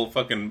whole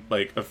fucking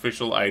like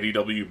official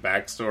IDW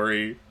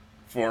backstory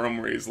for him,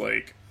 where he's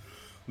like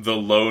the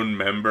lone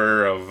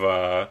member of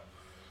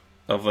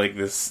like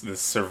this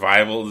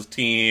survival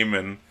team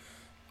and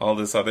all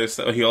this other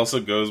stuff. He also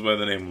goes by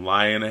the name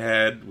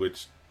Lionhead,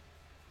 which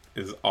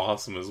is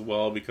awesome as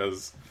well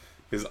because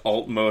his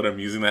alt mode, I'm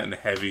using that in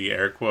heavy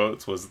air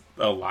quotes, was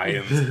a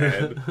lion's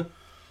head.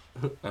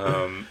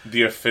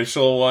 The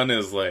official one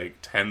is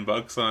like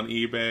 $10 on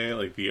eBay,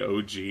 like the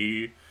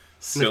OG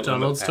still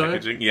McDonald's in toy? the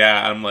packaging.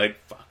 Yeah, I'm like,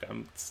 fuck,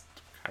 I'm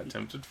kind of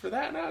tempted for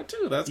that now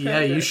too. That's Yeah,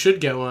 kinda you great.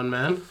 should get one,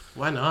 man.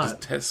 Why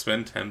not?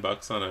 Spend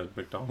 $10 on a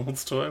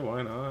McDonald's toy.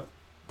 Why not?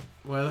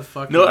 Why the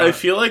fuck? No, not? I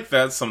feel like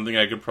that's something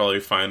I could probably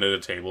find at a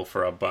table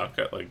for $1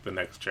 at like the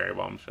next Cherry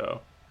Bomb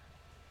show.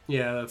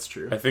 Yeah, that's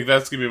true. I think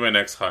that's gonna be my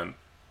next hunt.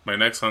 My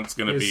next hunt's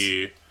gonna Is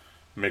be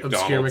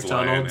Obscure McDonald's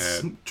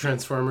McDonald's Lionhead.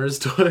 Transformers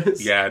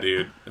toys. Yeah,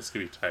 dude, it's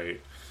gonna be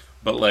tight.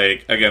 But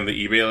like, again,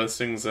 the eBay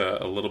listing's a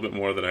little bit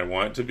more than I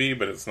want it to be,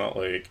 but it's not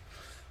like,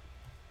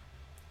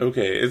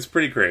 okay, it's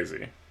pretty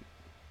crazy.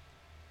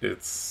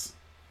 It's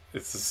the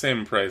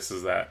same price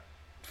as that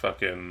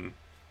fucking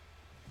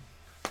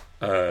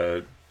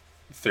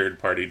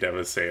third-party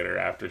Devastator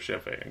after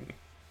shipping.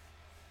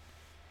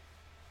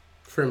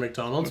 For a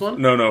McDonald's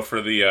one? No,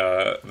 for the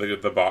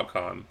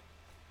BotCon.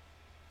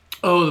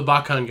 Oh, the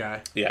Bakan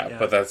guy. Yeah,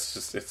 but that's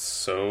just, it's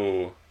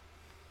so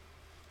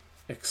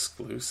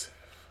exclusive.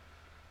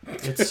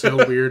 It's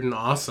so weird and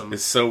awesome.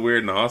 It's so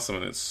weird and awesome,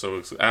 and it's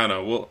so I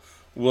don't know.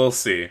 We'll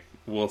see.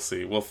 We'll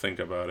see. We'll think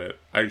about it.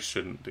 I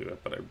shouldn't do it,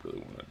 but I really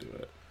want to do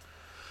it.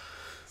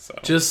 So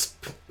Just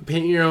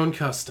paint your own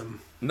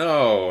custom.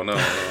 no,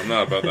 I'm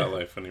not about that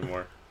life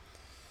anymore.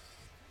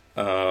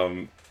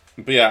 But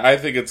yeah, I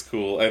think it's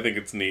cool. I think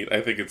it's neat.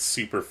 I think it's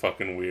super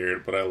fucking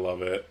weird, but I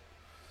love it.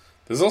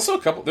 There's also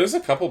a couple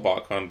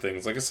BotCon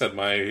things. Like I said,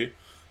 my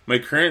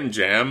current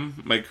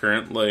jam, my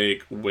current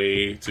like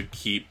way to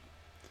keep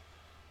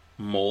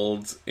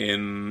molds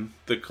in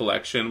the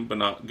collection but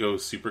not go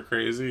super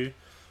crazy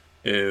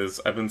is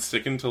I've been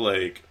sticking to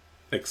like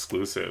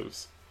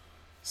exclusives.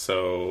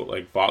 So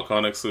like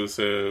BotCon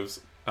exclusives,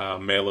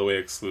 mail away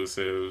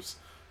exclusives,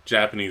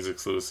 Japanese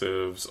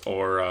exclusives,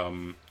 or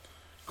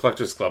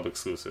Collectors Club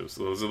exclusives.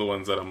 Those are the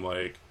ones that I'm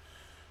like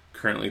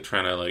currently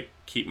trying to like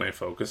keep my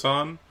focus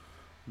on,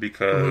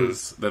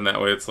 because then that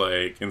way it's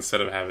like,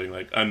 instead of having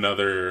like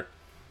another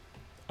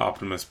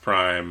Optimus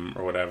Prime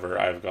or whatever,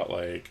 I've got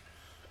like,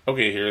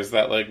 okay, here's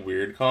that like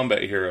weird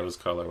Combat Heroes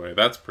colorway.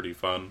 That's pretty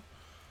fun.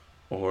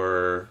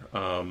 Or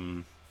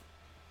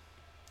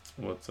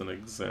what's an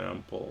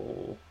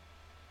example?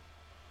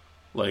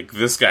 Like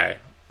this guy.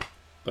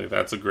 Like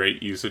that's a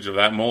great usage of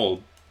that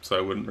mold. So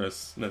I wouldn't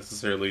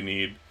necessarily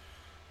need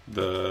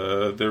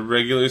the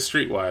regular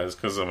Streetwise,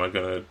 because am I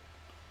gonna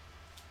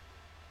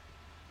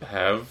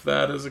have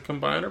that as a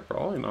combiner?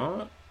 Probably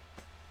not.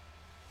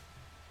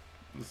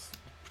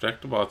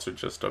 Protectobots are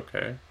just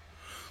okay.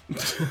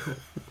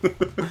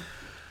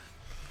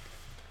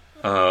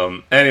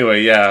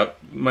 Anyway, yeah,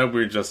 my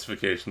weird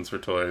justifications for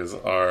toys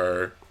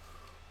are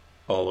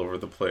all over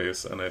the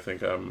place, and I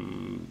think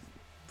I'm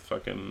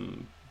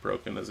fucking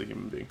broken as a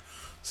human being.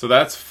 So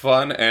that's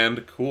fun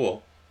and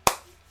cool.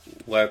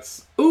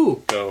 Let's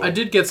Ooh, go. I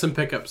did get some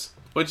pickups.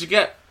 What'd you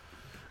get?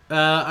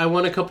 I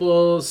won a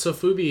couple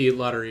Sofubi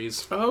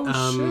lotteries. Oh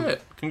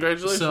shit!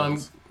 Congratulations.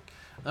 So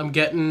I'm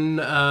getting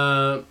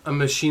a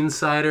machine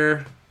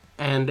cider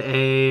and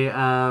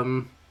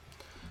a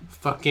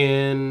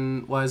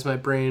fucking, why is my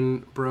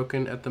brain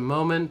broken at the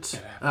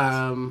moment?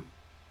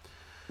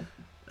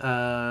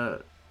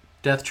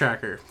 Death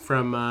Tracker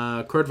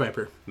from Cord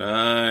Viper.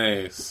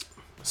 Nice.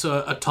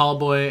 So a tall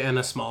boy and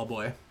a small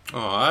boy.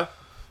 Aw,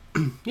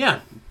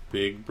 Yeah,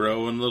 big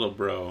bro and little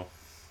bro.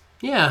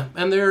 yeah,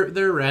 and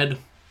they're red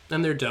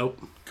and they're dope.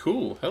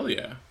 Cool. Hell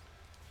yeah.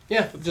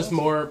 Yeah, just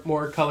awesome.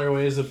 more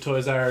colorways of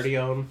toys I already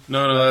own.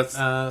 No, that's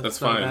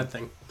It's not fine. a bad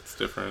thing. It's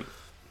different.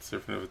 It's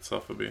different if it's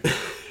Sofubi.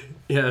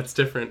 Yeah, it's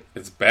different.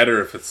 It's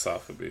better if it's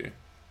Sofubi.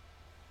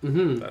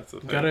 Mm-hmm. That's the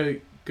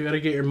thing. Gotta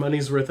get your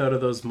money's worth out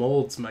of those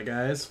molds, my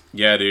guys.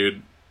 Yeah,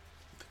 dude.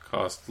 They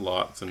cost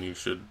lots, and you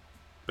should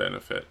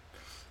benefit.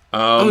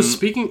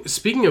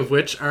 Speaking of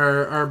which,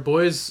 our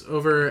boys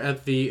over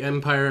at the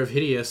Empire of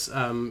Hideous,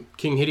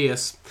 King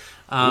Hideous,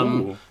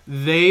 Ooh.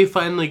 they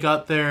finally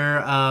got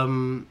their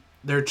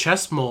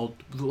chest mold.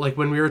 Like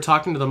when we were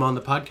talking to them on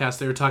the podcast,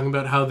 they were talking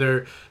about how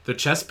the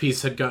chest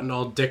piece had gotten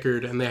all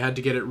dickered and they had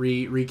to get it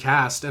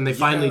recast, and they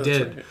finally that's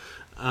did.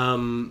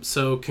 right.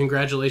 So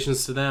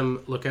congratulations to them.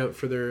 Look out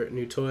for their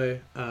new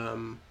toy.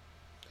 Hell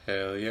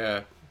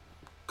yeah.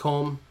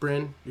 Colm,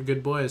 Bryn, you're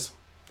good boys.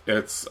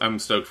 I'm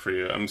stoked for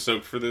you. I'm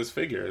stoked for this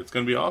figure. It's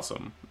gonna be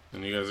awesome,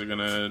 and you guys are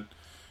gonna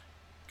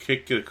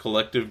kick a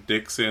collective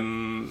dicks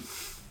in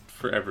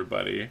for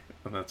everybody,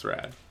 and that's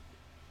rad.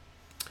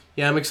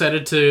 Yeah, I'm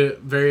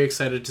very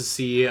excited to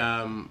see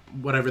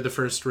whatever the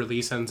first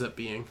release ends up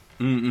being.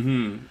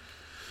 Mm-hmm.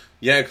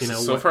 Yeah,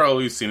 because so far all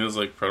we've seen is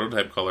like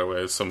prototype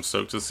colorways, so I'm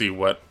stoked to see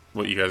what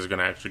you guys are going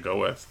to actually go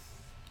with.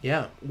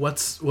 Yeah,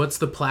 what's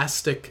the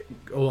plastic,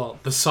 well,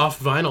 the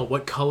soft vinyl,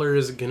 what color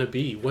is it going to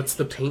be? What's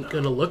the paint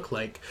going to look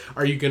like?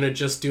 Are you going to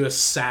just do a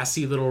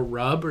sassy little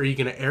rub, or are you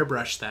going to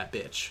airbrush that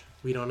bitch?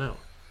 We don't know.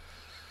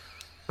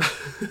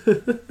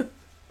 I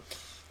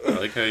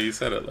like how you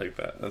said it like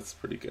that. That's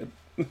pretty good.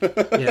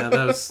 Yeah,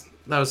 that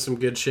was some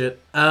good shit.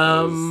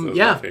 That was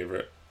yeah. my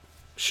favorite.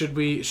 Should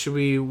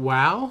we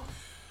wow?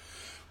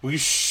 We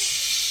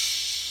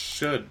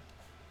should.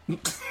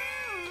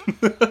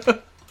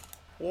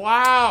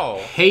 Wow.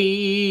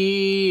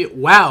 Hey,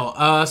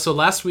 wow. So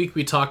last week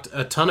we talked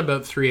a ton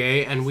about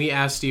 3A, and we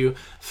asked you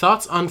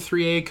thoughts on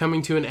 3A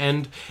coming to an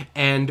end,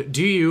 and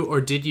do you or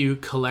did you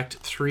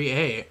collect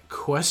 3A? ?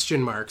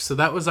 So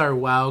that was our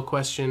wow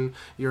question,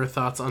 your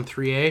thoughts on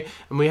 3A,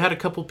 and we had a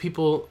couple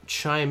people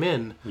chime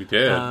in. We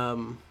did.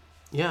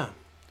 Yeah.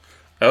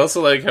 I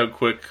also like how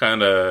Quick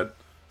kind of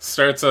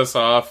starts us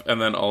off and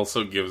then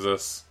also gives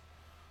us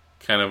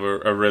kind of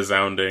a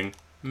resounding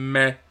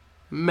meh.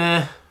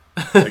 Meh.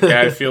 Like,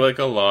 I feel like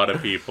a lot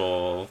of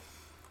people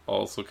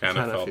also kind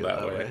of felt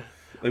that way.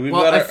 Like, we've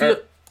got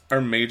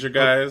our major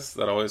guys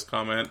that always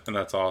comment, and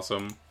that's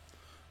awesome.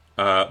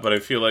 But I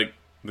feel like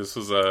this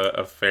was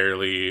a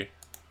fairly...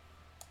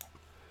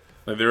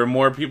 Like, there were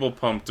more people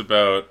pumped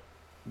about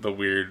the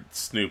weird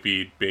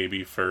Snoopy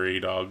baby furry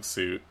dog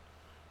suit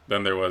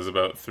than there was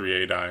about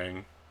 3A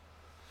dying.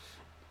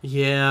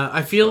 Yeah,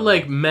 I feel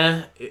like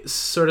meh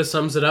sort of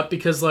sums it up,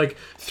 because like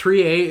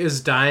 3A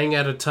is dying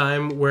at a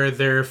time where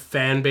their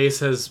fan base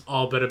has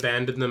all but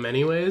abandoned them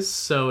anyways.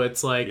 So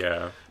it's like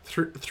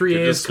 3A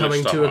is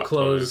coming to a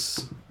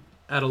close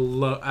at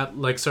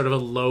like sort of a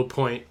low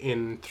point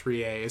in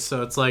 3A.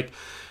 So it's like,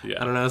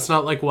 I don't know, it's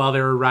not like while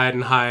they were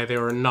riding high they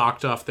were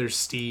knocked off their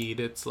steed.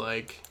 It's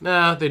like,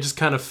 nah, they just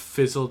kind of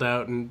fizzled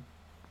out and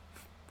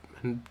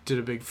did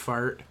a big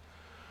fart.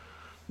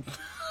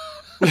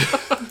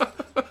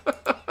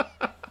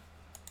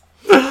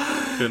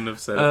 Couldn't have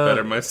said it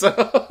better myself.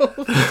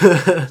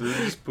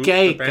 Just pooped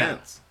the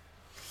pants.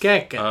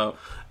 Keka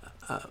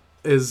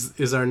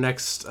is our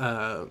next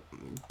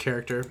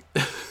character.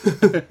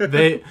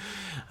 They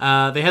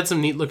had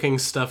some neat looking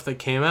stuff that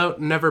came out.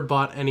 Never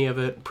bought any of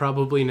it.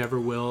 Probably never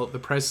will. The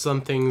prices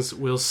on things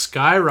will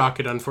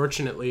skyrocket,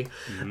 unfortunately.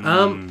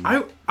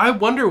 I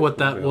wonder what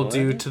that will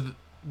do to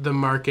the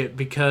market,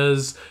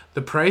 because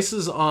the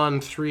prices on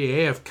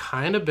 3A have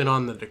kind of been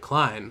on the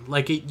decline.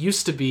 Like, it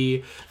used to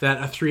be that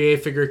a 3A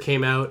figure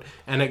came out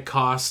and it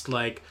cost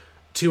like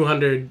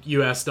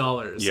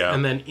 $200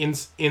 and then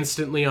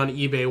instantly on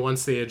eBay,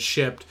 once they had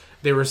shipped,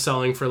 they were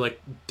selling for like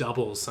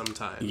double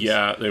sometimes.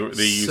 Yeah, they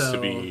used to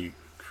be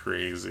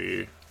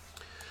crazy.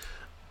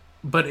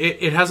 But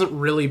it hasn't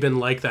really been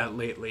like that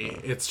lately.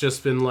 It's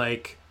just been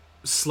like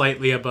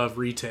slightly above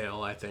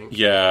retail, I think.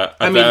 Yeah,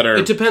 I mean,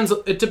 it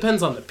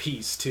depends on the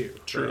piece too.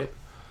 True.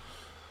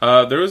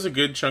 Right? There was a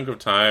good chunk of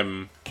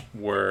time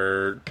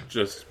where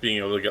just being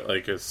able to get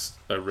like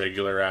a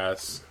regular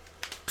ass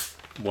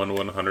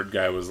 1/100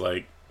 guy was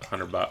like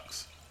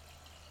 $100.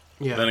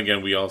 Yeah. Then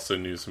again, we also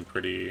knew some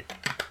pretty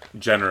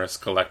generous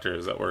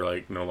collectors that were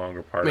like no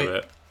longer part of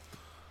it.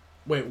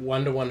 Wait,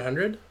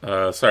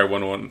 1/100? Sorry,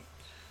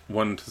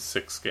 1 to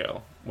 6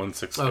 scale.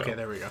 1/6 scale. Okay,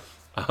 there we go.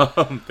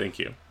 Thank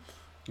you.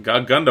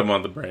 Got Gundam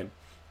on the brain.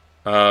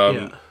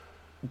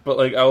 But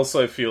like,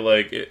 also I feel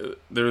like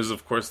there's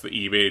of course the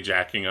eBay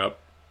jacking up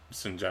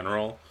just in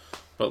general.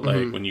 But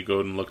like when you go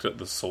and looked at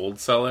the sold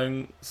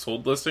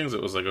listings,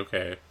 it was like,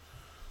 okay,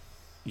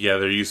 yeah,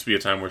 there used to be a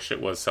time where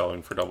shit was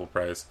selling for double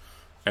price,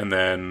 and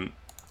then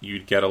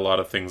you'd get a lot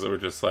of things that were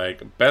just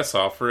like best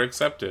offer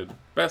accepted.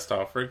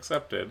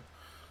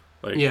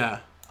 Like, yeah,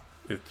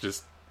 it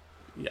just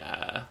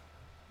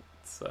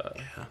it's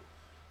a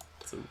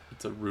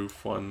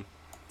roof one.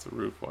 It's a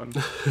roof one.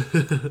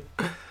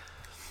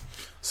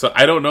 So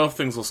I don't know if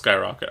things will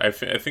skyrocket. I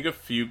think a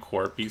few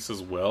core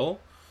pieces will.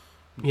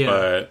 Yeah.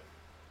 But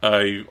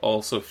I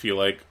also feel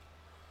like...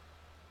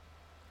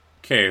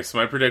 Okay, so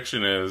my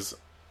prediction is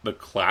the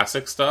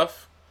classic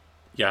stuff,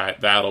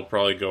 that'll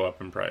probably go up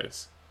in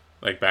price.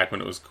 Like back when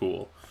it was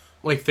cool.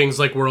 Like things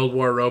like World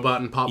War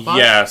Robot and Pop Bot?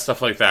 Yeah,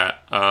 stuff like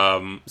that.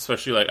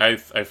 Especially like I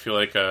feel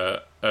like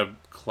a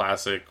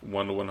classic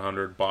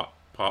 1/100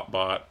 Pop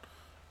Bot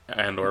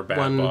and or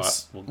bad bot.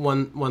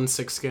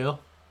 1/6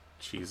 scale.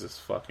 Jesus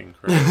fucking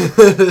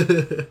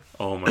Christ.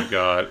 Oh my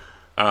god.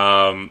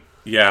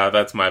 Yeah,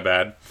 that's my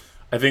bad.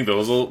 I think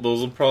those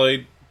will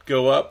probably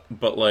go up,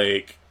 but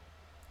like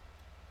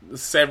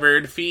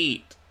severed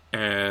feet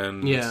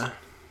and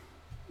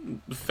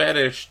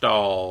fetish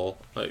doll,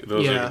 like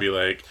those are gonna be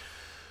like,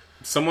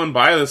 someone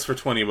buy this for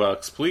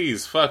 $20,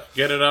 please. Fuck,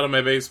 get it out of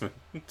my basement.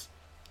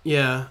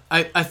 Yeah,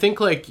 I think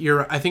like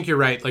I think you're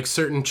right. Like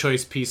certain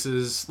choice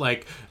pieces,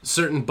 like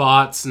certain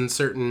bots and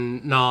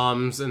certain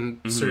noms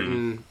and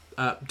certain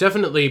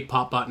definitely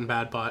Pop Bot and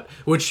Bad Bot.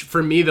 Which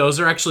for me, those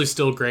are actually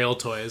still Grail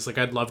toys. Like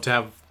I'd love to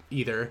have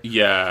either.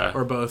 Yeah,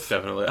 or both.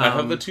 Definitely. I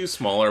have the two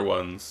smaller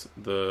ones,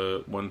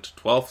 the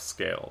 1/12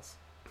 scales.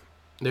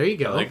 There you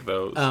go. I like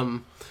those.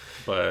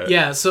 But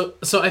yeah, so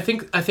I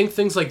think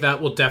things like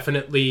that will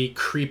definitely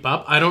creep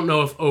up. I don't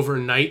know if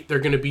overnight they're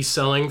going to be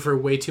selling for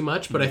way too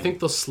much, but I think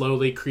they'll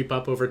slowly creep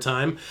up over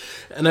time.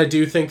 And I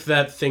do think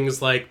that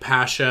things like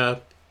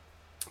Pasha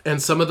and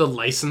some of the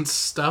licensed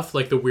stuff,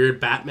 like the weird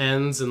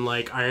Batmans and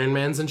like Iron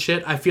Mans and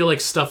shit, I feel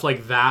like stuff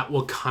like that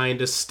will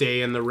kind of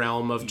stay in the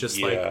realm of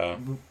just like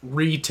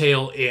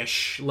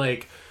retail-ish.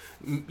 Like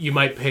you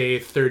might pay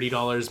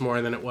 $30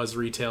 more than it was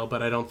retail,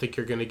 but I don't think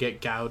you're going to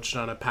get gouged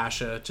on a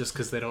Pasha just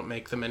because they don't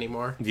make them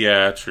anymore.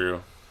 Yeah,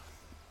 true.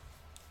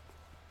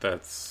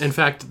 In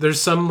fact, there's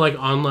some like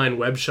online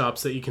web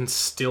shops that you can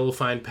still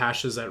find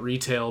Pashas at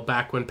retail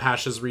back when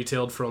Pashas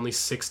retailed for only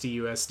 60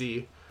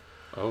 USD.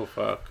 Oh,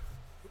 fuck.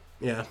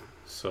 Yeah.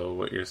 So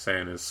what you're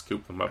saying is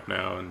scoop them up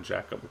now and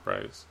jack up the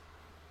price.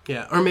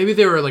 Yeah, or maybe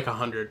they were like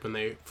 100 when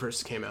they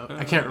first came out.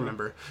 I can't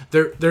remember.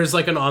 There's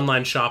like an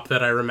online shop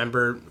that I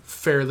remember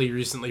fairly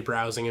recently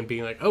browsing and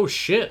being like, oh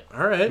shit,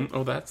 all right.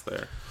 Oh, that's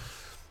there.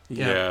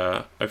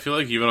 Yeah. I feel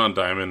like even on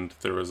Diamond,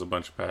 there was a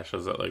bunch of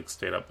Pashas that like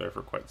stayed up there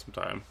for quite some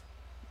time.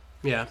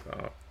 Yeah.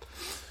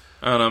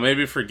 I don't know,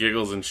 maybe for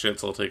giggles and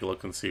shits, I'll take a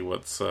look and see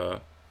what's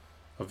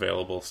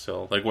available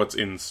still. Like what's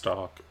in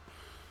stock.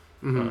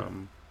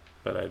 Mm-hmm.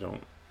 But I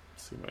don't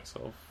see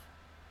myself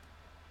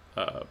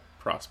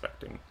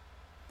prospecting.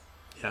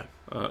 Yeah.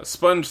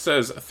 Sponge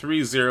says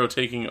 3-0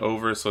 taking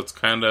over, so it's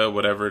kind of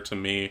whatever to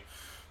me.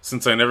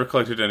 Since I never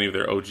collected any of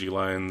their OG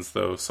lines,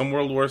 though, some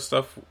World War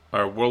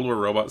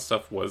Robot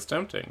stuff was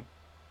tempting.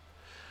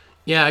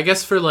 Yeah, I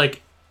guess for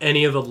like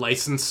any of the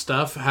licensed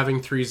stuff,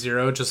 having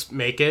 3-0, just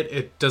make it.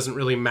 It doesn't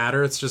really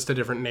matter. It's just a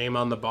different name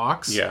on the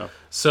box. Yeah.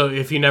 So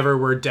if you never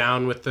were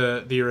down with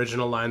the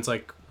original lines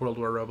like World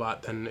War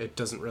Robot, then it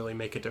doesn't really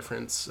make a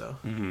difference. So.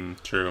 Mm-hmm,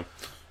 true.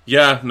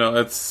 Yeah, no,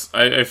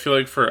 I feel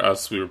like for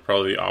us, we were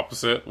probably the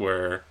opposite,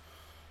 where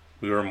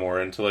we were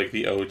more into, like,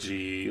 the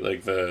OG,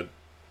 like the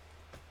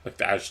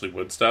Ashley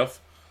Wood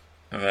stuff.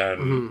 And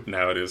then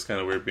now it is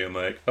kind of weird being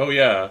like, oh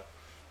yeah,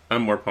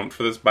 I'm more pumped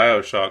for this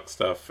Bioshock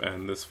stuff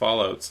and this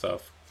Fallout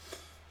stuff.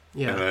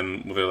 Yeah. And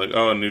then they're like,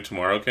 oh, a new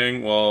Tomorrow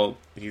King? Well,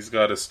 he's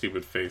got a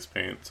stupid face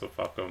paint, so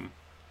fuck him.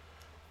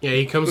 Yeah,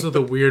 he comes with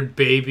a weird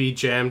baby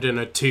jammed in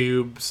a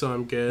tube, so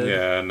I'm good.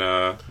 Yeah,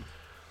 nah.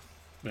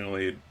 The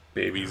only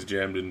babies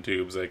jammed in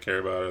tubes I care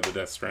about are the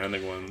Death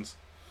Stranding ones.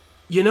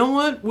 You know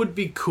what would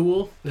be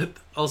cool?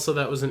 Also,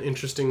 that was an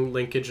interesting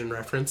linkage and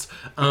reference.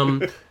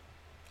 It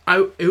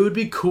would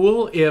be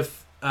cool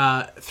if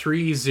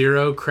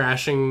 3-0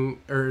 crashing,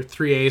 or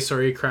 3A,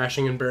 sorry,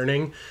 crashing and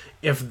burning,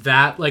 if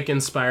that like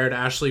inspired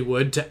Ashley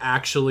Wood to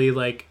actually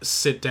like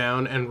sit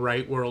down and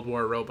write World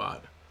War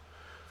Robot.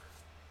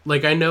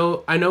 Like, I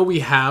know we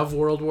have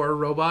World War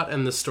Robot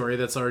and the story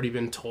that's already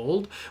been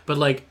told, but,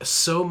 like,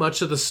 so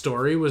much of the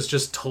story was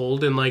just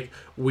told in, like,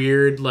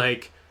 weird,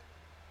 like,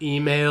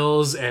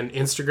 emails and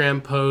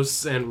Instagram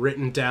posts and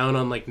written down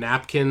on, like,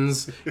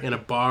 napkins in a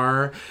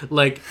bar.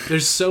 Like,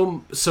 there's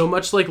so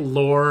much, like,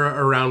 lore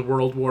around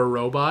World War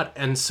Robot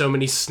and so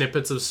many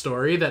snippets of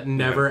story that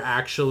never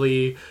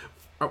actually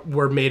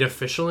were made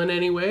official in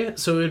any way.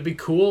 So it would be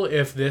cool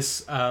if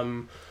this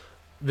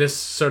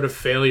sort of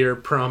failure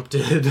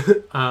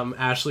prompted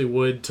Ashley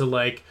Wood to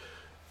like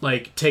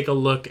take a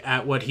look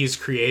at what he's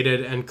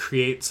created and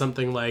create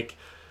something like,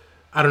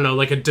 I don't know,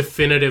 like a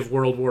definitive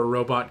World War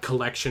Robot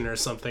collection or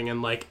something,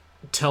 and like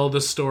tell the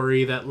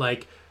story that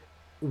like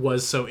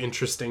was so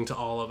interesting to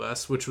all of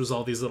us, which was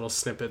all these little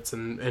snippets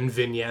and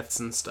vignettes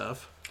and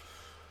stuff.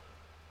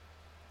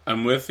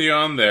 I'm with you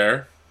on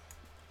there.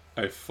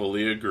 I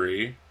fully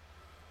agree.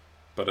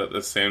 But at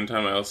the same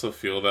time, I also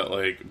feel that,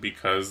 like,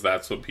 because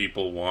that's what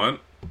people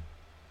want,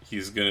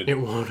 he's gonna... It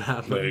won't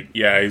happen. Like,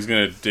 yeah, he's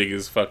gonna dig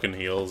his fucking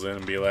heels in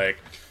and be like,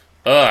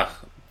 ugh,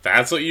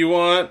 that's what you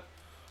want?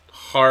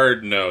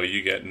 Hard no,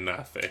 you get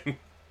nothing.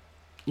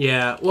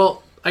 Yeah,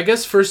 well, I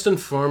guess first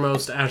and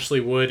foremost, Ashley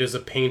Wood is a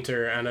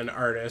painter and an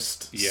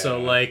artist. Yeah.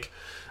 So,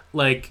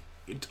 like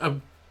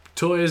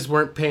toys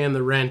weren't paying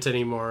the rent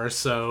anymore,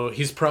 so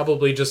he's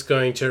probably just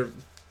going to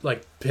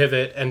like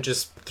pivot and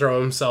just throw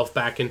himself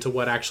back into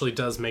what actually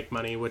does make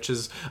money, which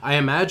is, I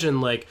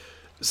imagine, like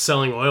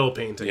selling oil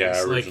paintings.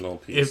 Yeah, original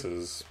like,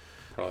 pieces.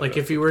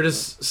 If you were to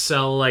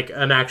sell like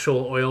an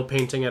actual oil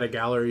painting at a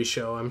gallery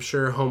show, I'm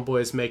sure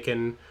Homeboy's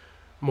making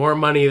more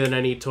money than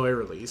any toy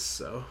release.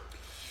 So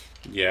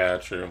yeah,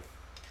 true.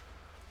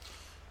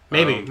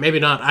 Maybe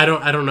not. I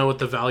don't know what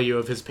the value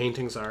of his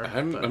paintings are.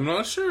 I'm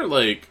not sure.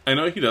 Like, I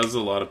know he does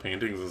a lot of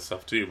paintings and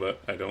stuff too,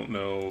 but I don't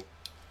know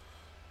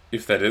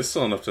if that is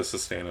still enough to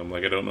sustain him.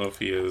 Like, I don't know if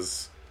he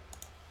is...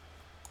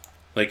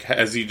 Like,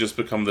 has he just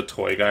become the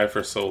toy guy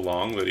for so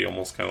long that he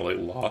almost kind of, like,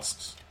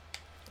 lost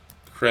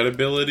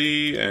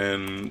credibility?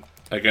 And,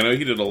 like, I know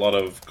he did a lot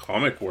of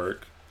comic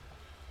work,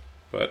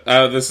 But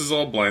this is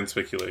all blind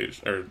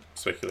speculation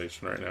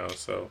right now,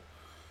 so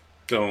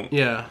don't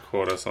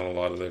quote us on a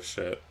lot of this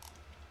shit.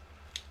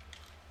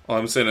 All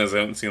I'm saying is I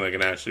haven't seen like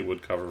an Ashley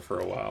Wood cover for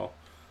a while.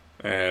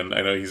 And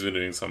I know he's been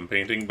doing some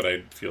painting, but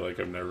I feel like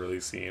I've never really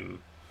seen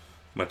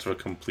much of a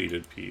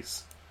completed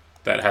piece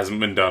that hasn't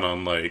been done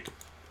on like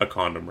a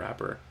condom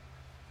wrapper.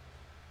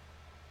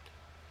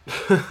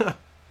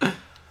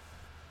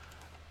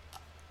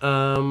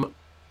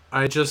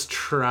 I just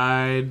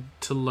tried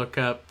to look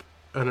up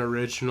an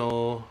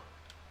original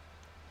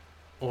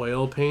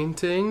oil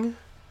painting.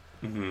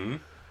 Mm-hmm.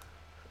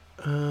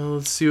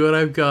 Let's see what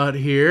I've got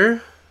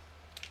here.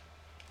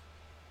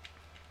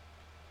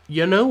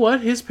 You know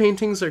what? His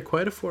paintings are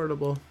quite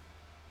affordable.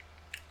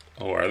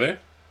 Oh, are they?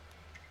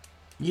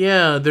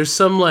 Yeah, there's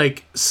some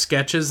like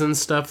sketches and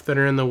stuff that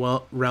are in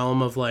the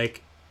realm of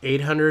like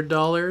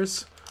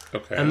 $800.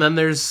 Okay. And then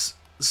there's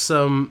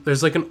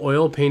like an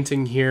oil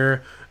painting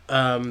here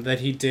that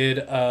he did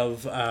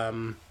of a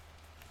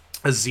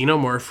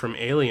xenomorph from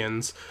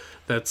Aliens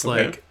that's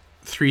like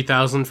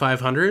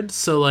 3,500.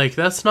 So like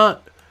that's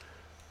not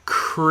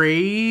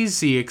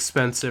crazy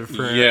expensive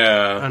for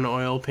an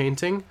oil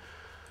painting.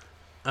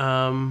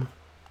 Yeah,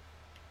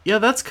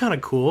 that's kind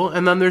of cool.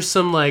 And then there's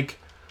some like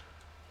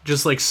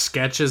just like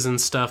sketches and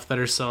stuff that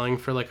are selling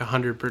for like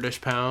 100 British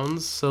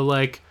pounds. So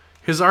like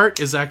his art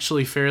is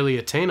actually fairly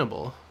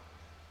attainable.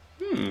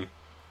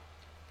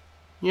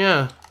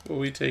 Yeah. Well,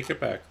 we take it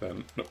back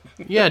then. No.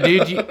 Yeah,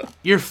 dude,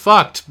 you're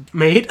fucked,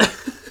 mate.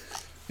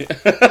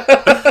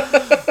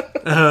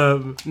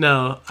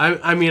 No,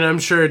 I mean, I'm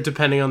sure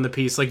depending on the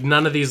piece, like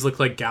none of these look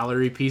like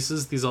gallery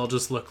pieces. These all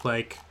just look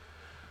like,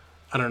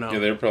 I don't know. Yeah,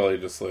 they're probably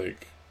just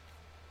like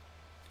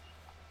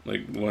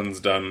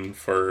one's done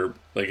for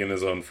like in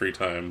his own free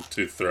time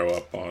to throw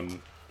up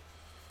on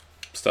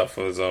stuff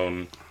of his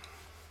own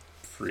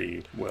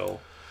free will.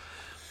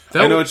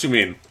 I know what you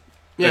mean.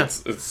 Yeah,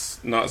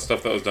 it's not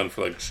stuff that was done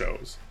for like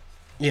shows.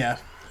 Yeah.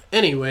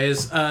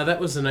 Anyways, that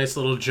was a nice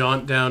little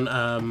jaunt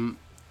down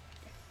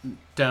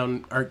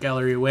Art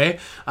Gallery Way.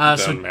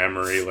 Down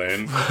Memory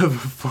Lane.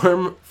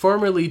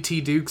 Formerly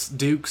T.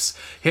 Dukes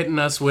hitting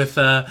us with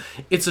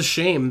it's a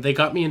shame they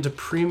got me into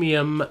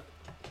premium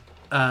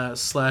 /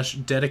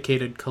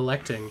 dedicated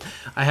collecting.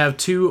 I have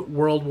 2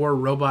 World War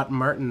Robot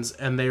Martins,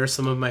 and they are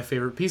some of my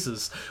favorite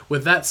pieces.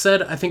 With that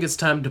said, I think it's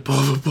time to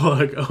pull the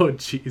plug. Oh,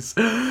 jeez.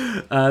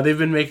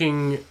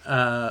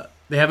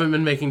 They haven't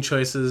been making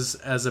choices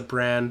as a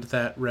brand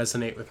that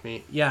resonate with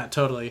me. Yeah,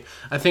 totally.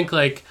 I think,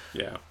 like,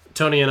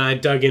 Tony and I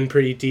dug in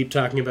pretty deep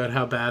talking about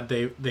how bad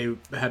they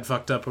had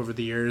fucked up over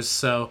the years,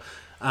 so...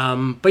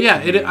 but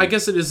yeah, I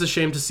guess it is a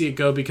shame to see it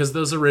go because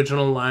those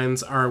original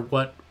lines are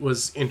what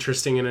was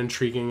interesting and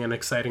intriguing and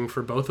exciting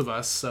for both of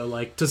us. So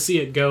like to see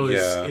it go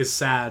is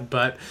sad,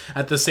 but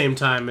at the same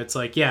time, it's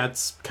like, yeah,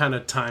 it's kind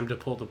of time to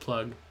pull the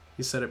plug.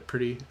 You said it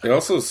pretty. It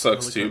also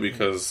sucks too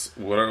because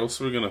what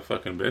else are we gonna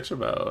fucking bitch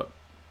about?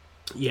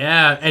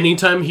 Yeah,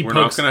 anytime we're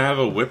not gonna have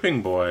a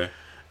whipping boy.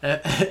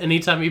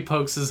 Anytime he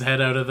pokes his head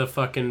out of the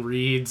fucking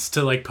reeds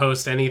to like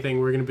post anything,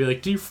 we're gonna be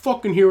like, "Do you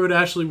fucking hear what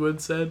Ashley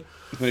Wood said?"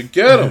 Like,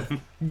 get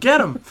him! Get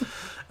him!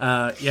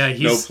 Yeah,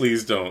 he's... No,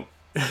 please don't.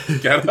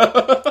 Get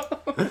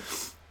him!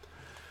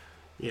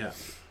 Yeah.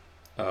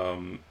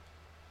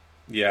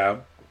 Yeah.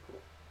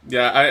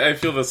 Yeah, I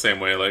feel the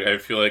same way. Like, I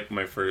feel like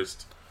my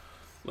first,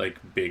 like,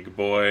 big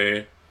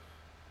boy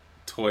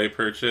toy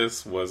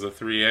purchase was a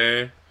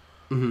 3A.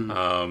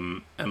 Mm-hmm.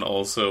 And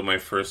also my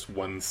first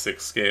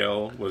 1/6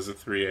 scale was a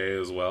 3A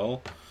as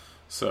well.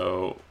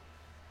 So,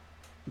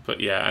 but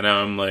yeah, and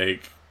now I'm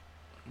like...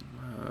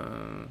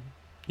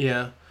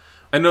 Yeah.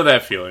 I know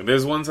that feeling.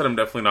 There's ones that I'm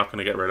definitely not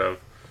going to get rid of.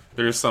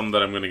 There's some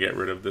that I'm going to get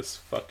rid of this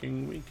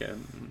fucking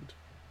weekend.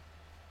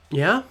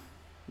 Yeah?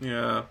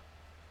 Yeah.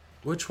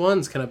 Which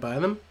ones? Can I buy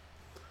them?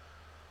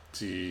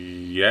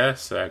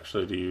 Yes,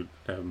 actually. Do you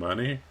have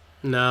money?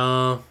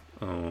 No.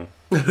 Oh.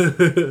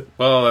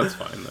 Well, that's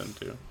fine then,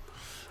 too.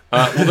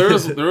 Well,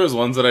 there was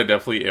ones that I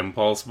definitely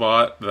impulse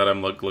bought that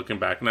I'm looking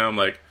back now. I'm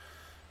like,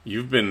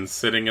 you've been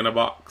sitting in a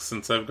box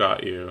since I've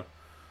got you.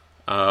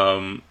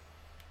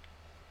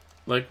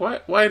 Like,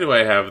 why do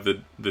I have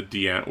the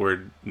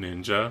D-Antwoord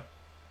Ninja?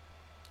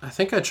 I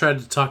think I tried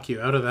to talk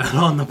you out of that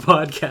on the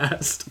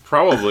podcast.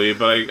 Probably,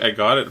 but I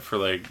got it for,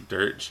 like,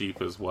 dirt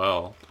cheap as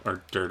well.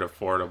 Or dirt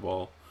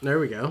affordable. There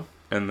we go.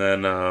 And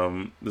then,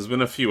 there's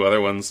been a few other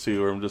ones,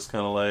 too, where I'm just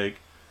kind of like...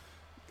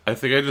 I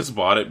think I just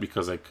bought it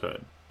because I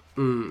could.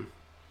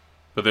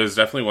 But there's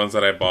definitely ones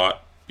that I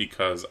bought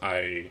because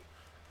I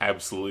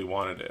absolutely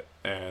wanted it.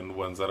 And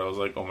ones that I was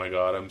like, oh my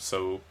god, I'm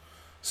so...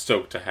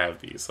 stoked to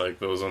have these. Like,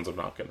 those ones I'm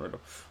not getting rid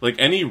of. Like,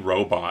 any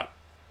robot,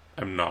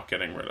 I'm not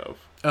getting rid of.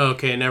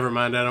 Okay, never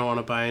mind. I don't want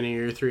to buy any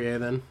of your 3A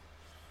then.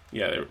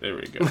 Yeah, there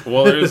we go.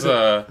 Well, there's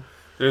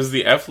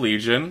the F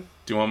Legion.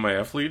 Do you want my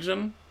F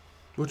Legion?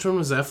 Which one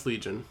was F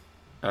Legion?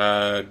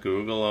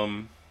 Google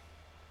him.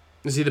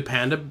 Is he the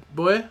panda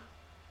boy?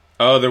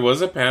 Oh, there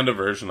was a panda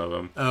version of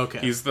him. Oh, okay.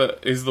 He's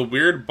the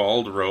weird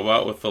bald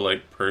robot with the,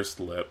 like, pursed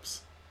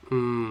lips.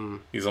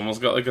 He's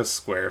almost got, like, a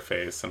square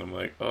face, and I'm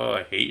like, oh,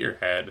 I hate your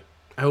head.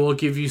 I will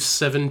give you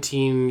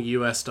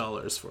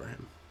 $17 for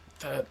him.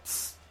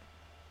 That's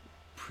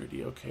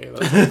pretty okay.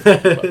 That's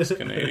 $50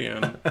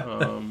 Canadian.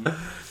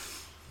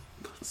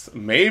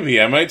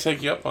 Maybe I might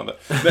take you up on that.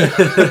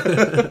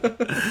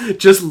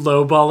 Just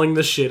lowballing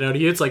the shit out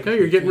of you. It's like, oh,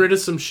 you're getting rid of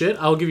some shit.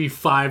 I'll give you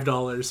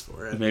 $5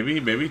 for it.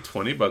 Maybe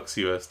 $20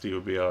 USD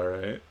would be all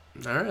right.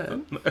 All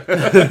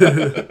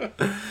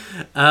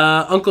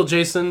right. Uncle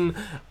Jason.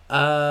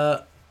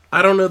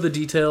 I don't know the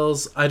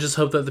details. I just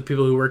hope that the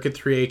people who work at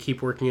 3A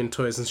keep working in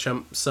toys in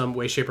some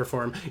way, shape, or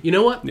form. You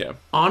know what? Yeah.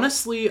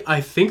 Honestly,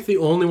 I think the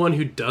only one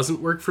who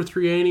doesn't work for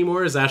 3A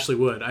anymore is Ashley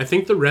Wood. I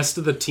think the rest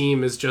of the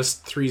team is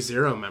just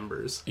 3-0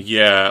 members.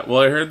 Yeah. Well,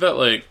 I heard that,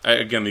 like,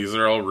 again, these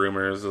are all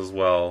rumors as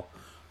well,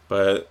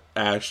 but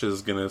Ash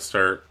is going to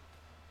start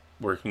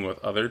working with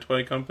other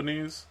toy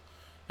companies,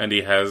 and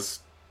he has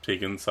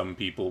taken some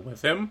people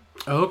with him.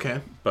 Oh,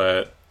 okay.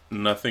 But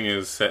nothing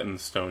is set in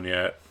stone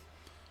yet.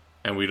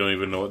 And we don't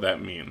even know what that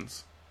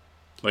means.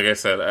 Like I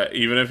said,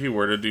 even if he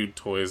were to do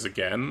toys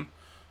again,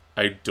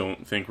 I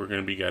don't think we're going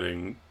to be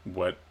getting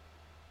what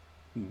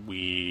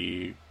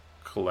we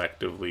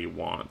collectively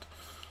want.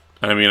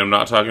 And I mean, I'm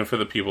not talking for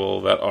the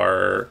people that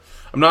are...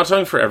 I'm not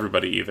talking for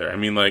everybody either. I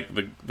mean, like,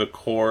 the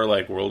core,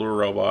 like, World War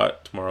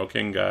Robot, Tomorrow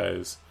King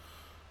guys,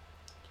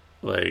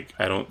 like,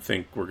 I don't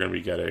think we're going to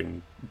be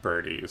getting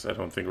birdies. I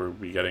don't think we're going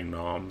to be getting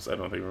noms. I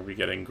don't think we're going to be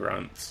getting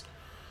grunts.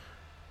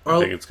 I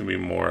think it's going to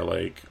be more,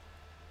 like...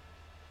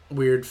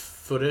 weird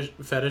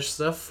fetish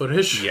stuff.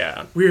 Footish?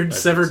 Yeah. Weird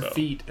severed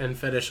feet and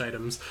fetish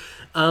items.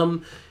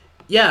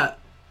 Yeah.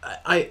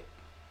 I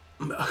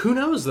who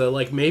knows, though?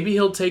 Like, maybe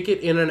he'll take it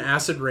in an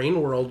Acid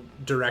Rain World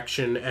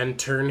direction and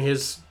turn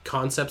his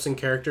concepts and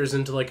characters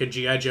into, like, a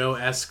G.I.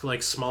 Joe-esque,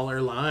 like,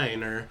 smaller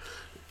line, or...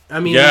 I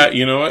mean... Yeah,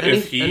 you know what?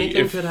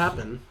 Anything could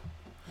happen.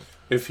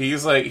 If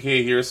he's like,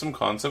 hey, here's some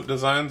concept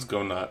designs,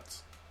 go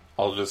nuts.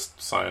 I'll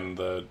just sign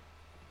the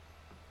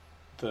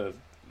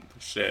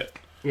shit.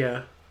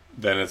 Yeah.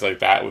 Then it's like,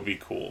 that would be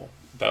cool.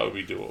 That would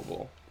be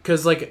doable.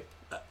 Because, like,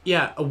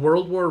 yeah, a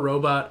World War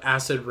Robot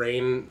Acid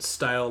Rain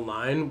style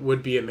line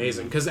would be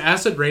amazing. Because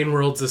Acid Rain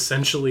World's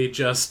essentially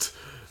just,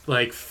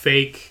 like,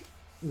 fake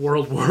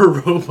World War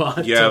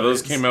Robot. Yeah, toys.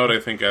 those came out, I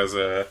think, as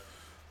a...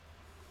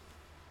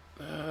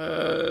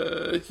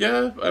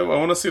 yeah, I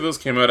want to say those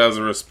came out as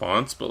a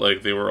response, but,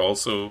 like, they were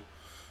also...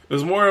 It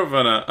was more of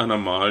an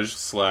homage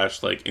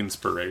 / like,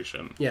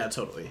 inspiration. Yeah,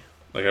 totally.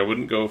 Like, I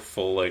wouldn't go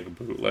full, like,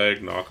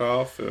 bootleg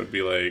knockoff. It would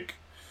be, like...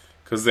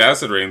 Because the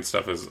Acid Rain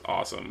stuff is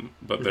awesome,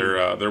 but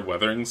their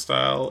weathering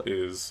style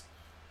is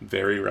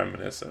very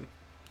reminiscent.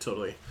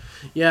 Totally.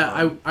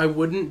 Yeah, I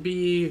wouldn't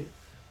be...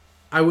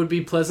 I would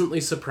be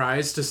pleasantly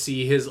surprised to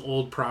see his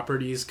old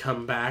properties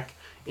come back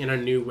in a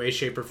new way,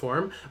 shape, or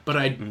form, but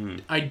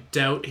I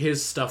doubt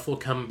his stuff will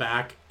come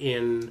back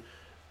in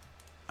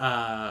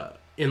like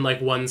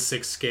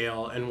 1/6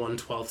 scale and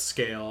 1/12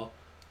 scale.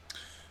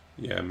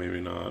 Yeah, maybe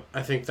not.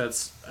 I think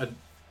that's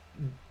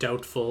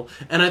doubtful.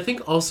 And I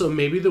think also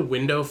maybe the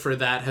window for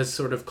that has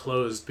sort of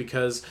closed,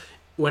 because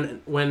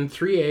when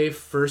 3A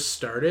first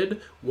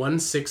started,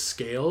 1/6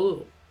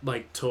 scale,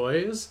 like,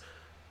 toys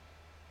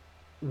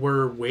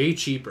were way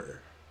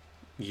cheaper.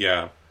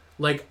 Yeah.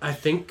 Like, I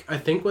think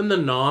when the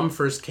Nom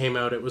first came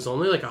out, it was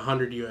only like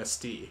 $100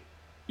 USD.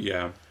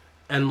 Yeah.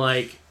 And,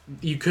 like,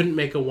 you couldn't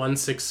make a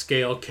 1/6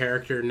 scale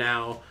character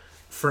now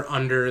for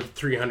under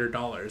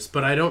 $300.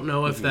 But I don't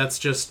know if that's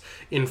just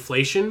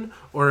inflation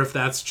or if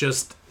that's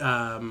just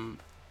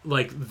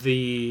like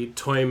the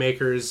toy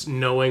makers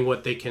knowing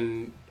what they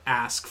can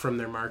ask from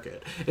their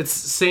market. It's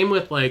same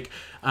with, like,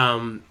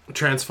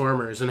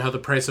 Transformers, and how the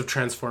price of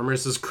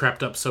Transformers has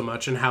crept up so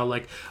much, and how,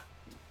 like,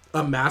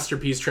 a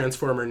masterpiece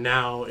Transformer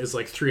now is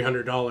like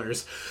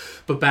 $300,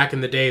 but back in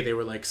the day they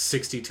were like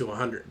 $60 to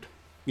 $100.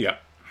 Yeah.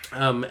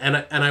 And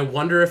I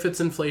wonder if it's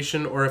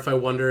inflation, or if I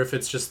wonder if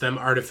it's just them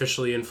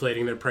artificially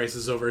inflating their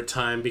prices over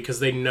time,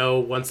 because they know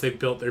once they've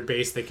built their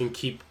base, they can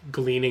keep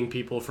gleaning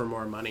people for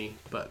more money.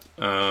 But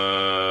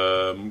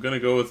I'm gonna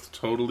go with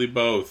totally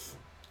both.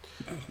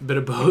 Bit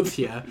of both,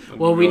 yeah.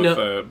 Well, we know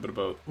a bit of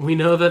both. We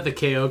know that the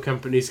KO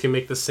companies can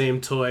make the same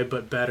toy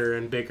but better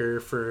and bigger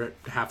for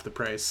half the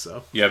price.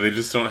 So yeah, they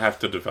just don't have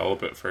to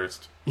develop it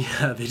first.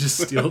 Yeah, they just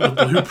steal the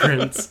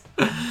blueprints.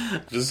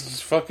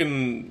 Just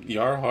fucking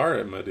yar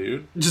har, my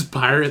dude. Just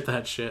pirate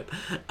that shit.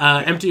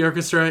 Empty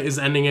Orchestra is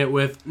ending it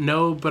with,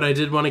 no, but I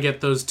did want to get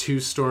those 2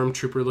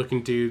 Stormtrooper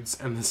looking dudes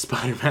and the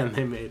Spider-Man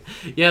they made.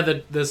 Yeah,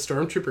 the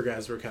Stormtrooper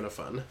guys were kind of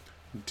fun.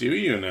 Do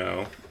you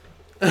know?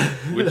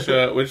 Which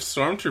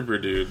Stormtrooper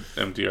dude?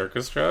 Empty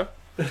Orchestra?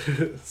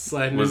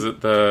 Was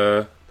it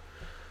the...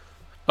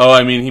 Oh,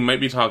 I mean, he might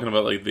be talking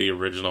about, like, the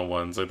original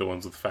ones, like the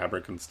ones with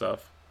fabric and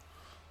stuff.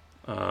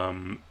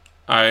 I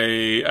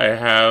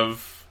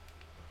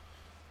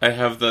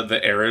have the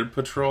Arid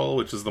Patrol,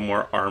 which is the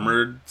more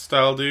armored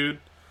style dude.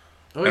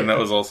 Oh, and that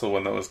was also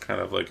one that was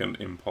kind of like an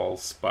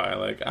impulse buy,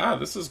 like,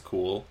 this is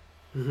cool.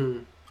 Mm-hmm.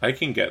 I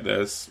can get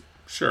this.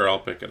 Sure, I'll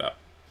pick it up.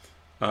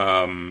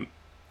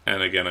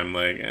 And again, I'm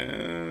like,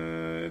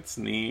 it's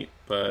neat,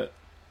 but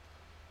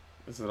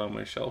is it on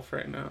my shelf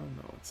right now?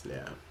 No, it's not.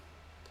 Yeah.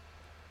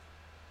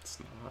 It's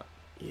not.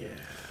 Yeah.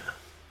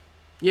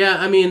 Yeah,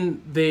 I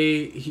mean,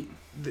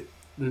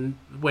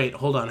 wait,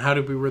 hold on. How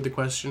did we word the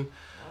question?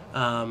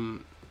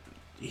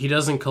 He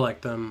doesn't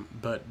collect them,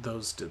 but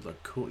those did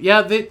look cool.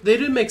 Yeah, they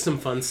did make some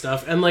fun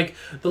stuff. And, like,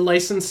 the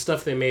licensed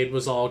stuff they made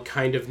was all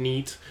kind of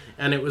neat.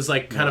 And it was,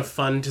 like, kind of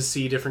fun to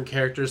see different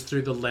characters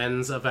through the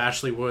lens of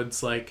Ashley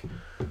Wood's, like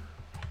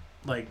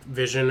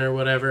vision or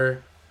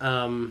whatever.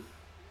 So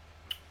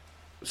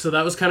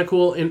that was kind of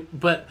cool.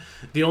 But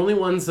the only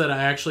ones that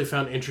I actually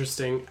found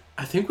interesting,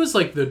 I think, was,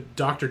 like, the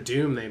Doctor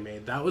Doom they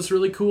made. That was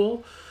really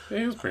cool. Yeah,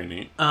 it was pretty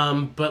neat.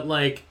 But,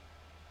 like,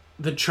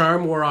 the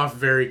charm wore off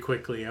very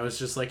quickly. I was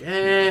just like,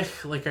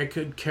 like, I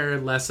could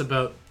care less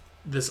about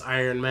this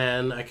Iron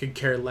Man. I could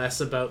care less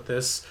about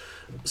this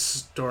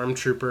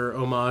Stormtrooper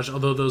homage,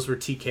 although those were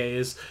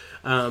TKs.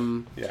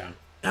 Yeah.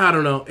 I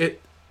don't know.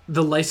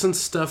 The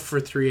licensed stuff for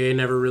 3A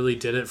never really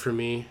did it for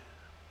me.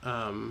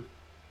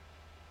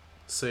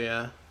 So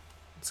yeah,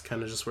 it's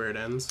kind of just where it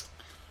ends.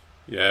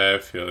 Yeah, I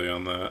feel you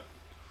on that.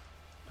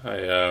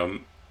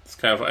 It's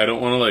kind of, I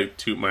don't want to, like,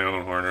 toot my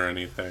own horn or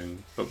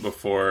anything, but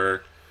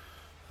before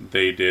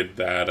they did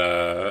that,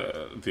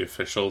 the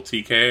official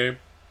TK,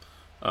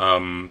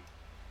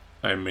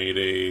 I made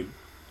a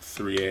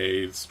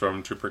 3A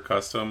Stormtrooper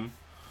custom,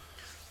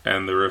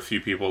 and there were a few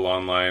people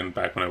online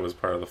back when I was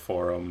part of the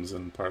forums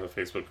and part of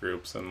the Facebook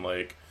groups and,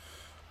 like,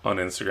 on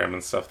Instagram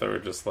and stuff that were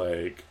just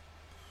like,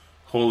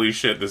 holy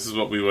shit, this is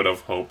what we would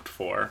have hoped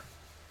for.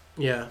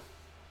 Yeah,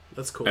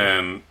 that's cool.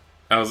 And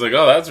I was like,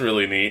 oh, that's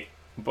really neat.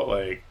 But,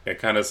 like, it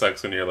kind of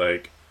sucks when you're,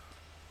 like,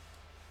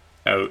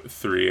 out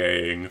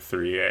 3Aing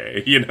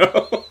 3A, you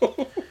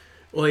know?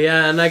 Well,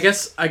 yeah, and I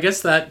guess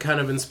that kind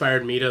of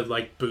inspired me to,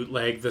 like,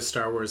 bootleg the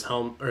Star Wars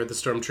or the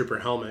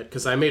Stormtrooper helmet,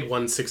 because I made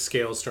 1/6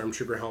 scale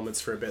Stormtrooper helmets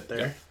for a bit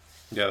there.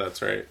 Yeah,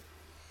 that's right.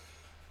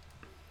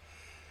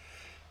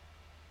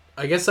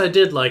 I guess I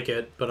did like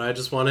it, but I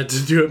just wanted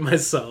to do it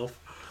myself.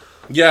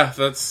 Yeah,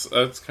 that's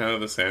kind of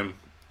the same.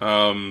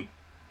 Yeah,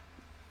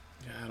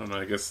 I don't know.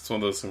 I guess it's one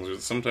of those things where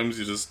sometimes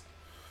you just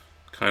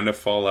kind of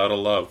fall out of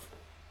love.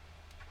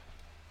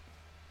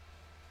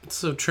 It's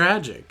so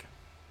tragic.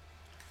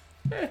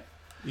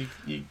 You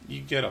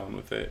get on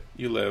with it.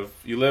 You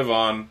live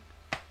on.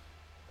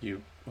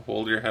 You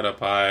hold your head up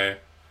high.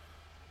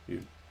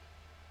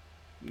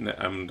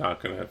 I'm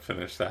not gonna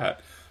finish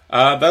that.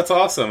 That's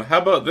awesome. How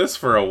about this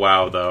for a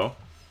wow though?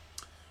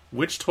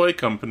 Which toy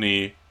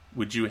company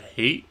would you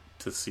hate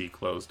to see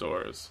close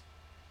doors?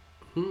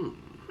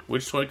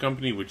 Which toy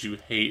company would you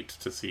hate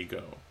to see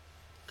go?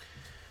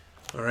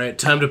 All right,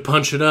 time to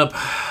punch it up.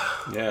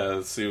 Yeah,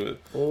 let's see what.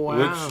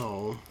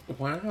 Wow.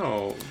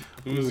 Wow.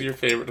 Who's your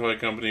favorite toy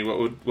company?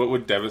 What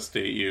would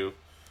devastate you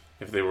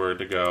if they were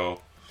to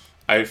go?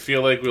 I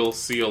feel like we'll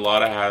see a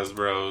lot of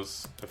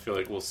Hasbro's. I feel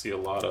like we'll see a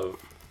lot of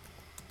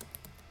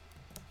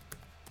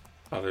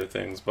other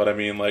things, but I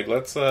mean, like,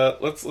 let's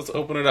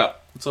open it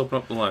up. Let's open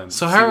up the lines.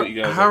 So how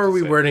are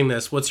we wording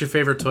this? What's your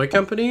favorite toy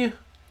company?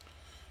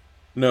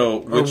 No,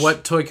 or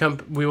what toy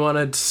company? We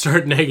wanted to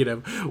start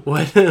negative.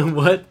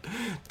 What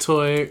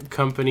toy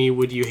company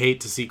would you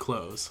hate to see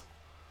close?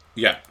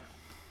 Yeah.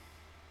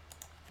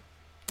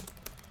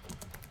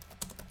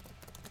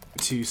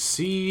 To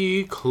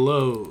see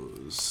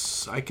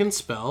close. I can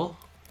spell.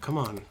 Come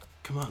on,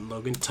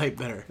 Logan. Type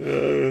better.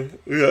 We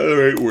got the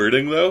right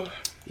wording though.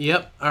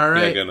 Yep. All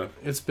right. Yeah,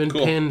 it's been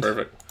cool. pinned.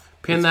 Perfect.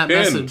 Pin that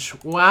message.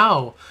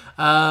 Wow.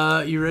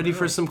 You ready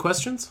for some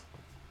questions?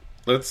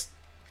 Let's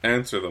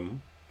answer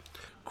them.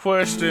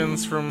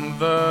 Questions from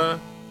the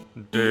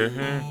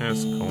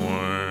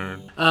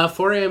Discord.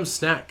 4 a.m.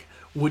 snack.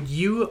 Would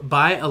you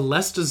buy a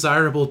less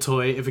desirable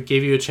toy if it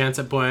gave you a chance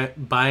at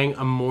buying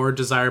a more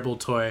desirable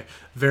toy?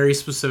 Very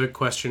specific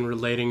question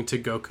relating to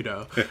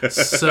Gokudo.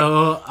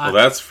 So, well,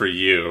 that's for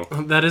you.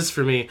 That is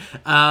for me.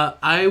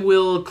 I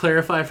will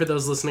clarify for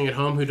those listening at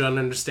home who don't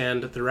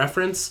understand the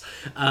reference.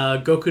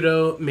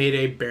 Gokudo made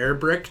a Bear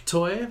Brick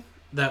toy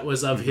that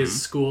was of his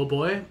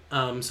schoolboy.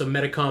 So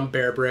Medicom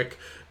Bear Brick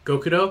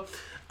Gokudo.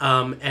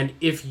 And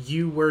if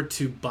you were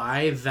to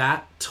buy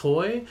that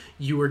toy,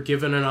 you were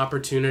given an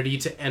opportunity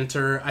to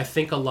enter, I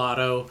think, a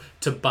lotto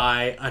to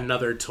buy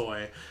another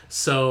toy.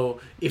 So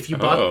if you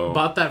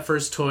bought that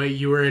first toy,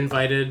 you were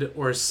invited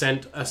or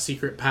sent a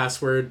secret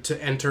password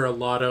to enter a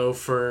lotto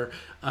for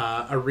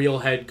a real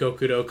head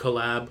Gokudo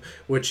collab,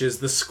 which is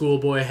the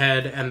schoolboy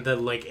head and the,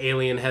 like,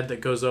 alien head that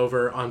goes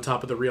over on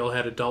top of the real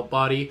head adult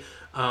body,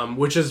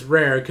 which is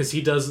rare because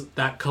he does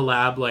that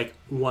collab like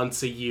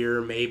once a year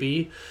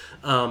maybe.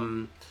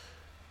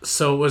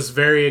 So it was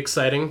very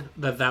exciting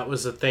that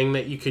was a thing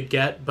that you could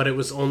get, but it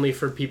was only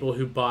for people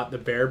who bought the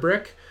Bear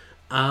Brick.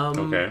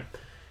 Okay.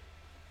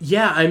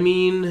 Yeah, I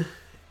mean,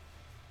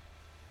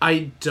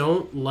 I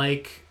don't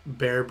like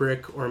Bear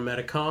Brick or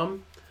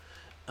Medicom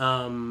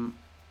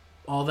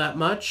all that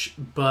much,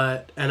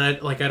 and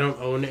I don't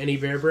own any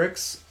Bear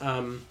Bricks.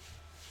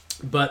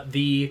 But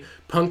the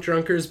Punk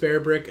Drunkers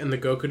Bear Brick and the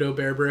Gokudo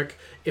Bear Brick,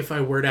 if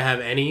I were to have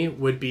any,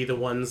 would be the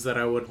ones that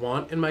I would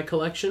want in my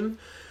collection.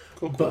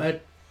 Cool.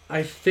 But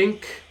I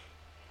think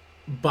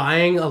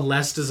buying a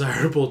less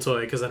desirable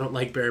toy, because I don't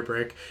like Bear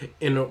Brick,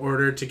 in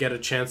order to get a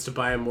chance to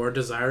buy a more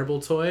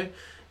desirable toy,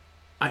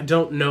 I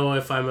don't know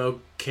if I'm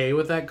okay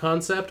with that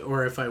concept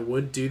or if I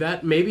would do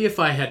that. Maybe if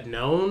I had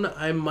known,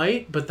 I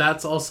might, but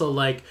that's also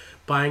like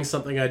buying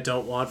something I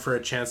don't want for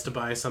a chance to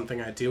buy something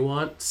I do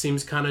want.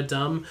 Seems kind of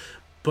dumb.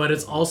 But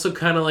it's also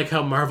kind of like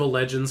how Marvel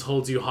Legends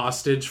holds you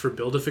hostage for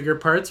Build-A-Figure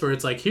parts, where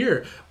it's like,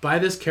 here, buy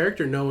this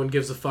character no one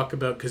gives a fuck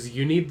about because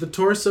you need the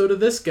torso to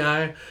this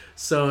guy.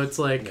 So it's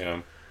like,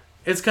 Yeah.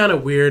 it's kind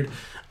of weird.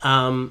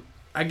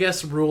 I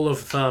guess rule of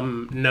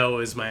thumb, no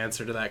is my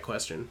answer to that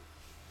question.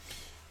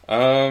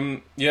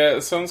 Yeah,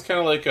 it sounds kind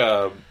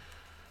of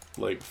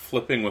like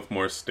flipping with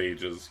more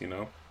stages, you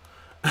know?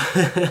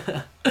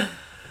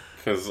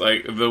 Because,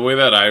 like, the way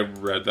that I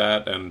read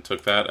that and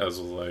took that as,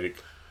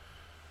 like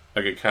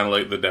it kind of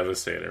like the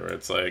Devastator, where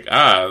it's like,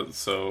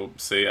 so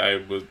say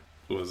I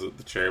was at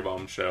the Cherry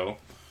Bomb show,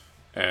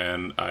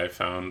 and I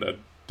found a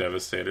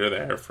Devastator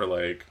there for,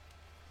 like,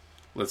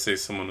 let's say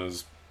someone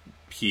was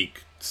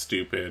peak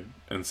stupid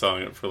and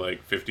selling it for,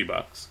 like,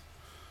 $50.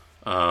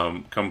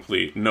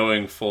 Complete,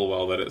 knowing full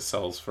well that it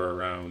sells for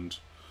around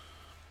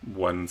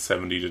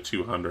 170 to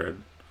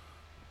 200,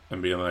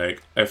 and being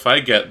like, if I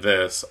get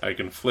this, I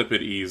can flip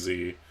it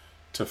easy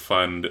to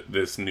fund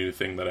this new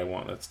thing that I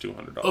want that's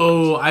 $200.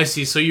 Oh, I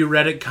see. So you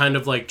read it kind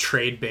of like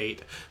trade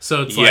bait.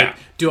 So it's Yeah. like,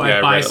 do Yeah, I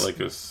I buy read it like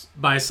this.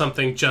 buy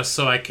something just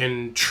so I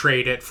can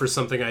trade it for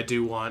something I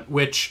do want,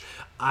 which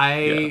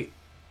I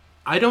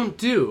don't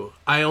do.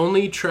 I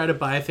only try to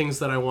buy things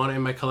that I want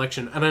in my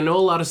collection. And I know a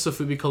lot of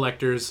Sofubi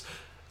collectors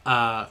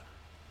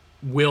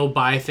will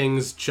buy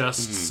things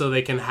just so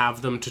they can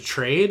have them to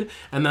trade,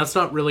 and that's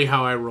not really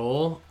how I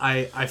roll.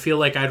 I feel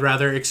like I'd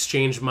rather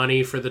exchange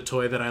money for the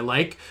toy that I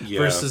like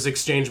versus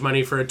exchange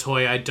money for a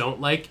toy I don't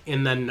like,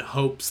 and then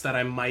hopes that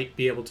I might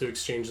be able to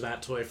exchange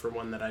that toy for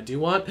one that I do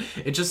want.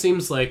 It just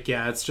seems like,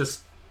 it's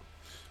just,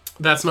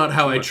 that's not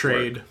how I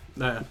trade.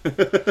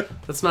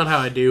 That's not how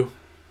I do.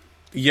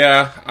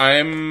 Yeah,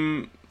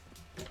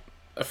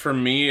 for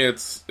me,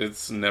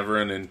 it's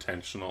never an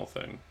intentional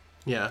thing.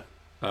 Yeah.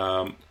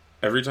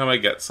 Every time I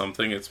get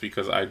something, it's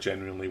because I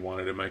genuinely want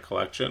it in my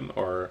collection,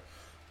 or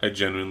I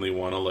genuinely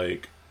want to,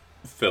 like,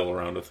 fill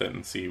around with it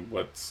and see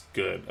what's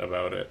good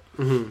about it.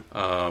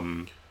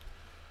 Mm-hmm.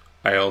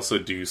 I also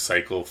do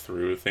cycle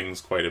through things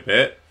quite a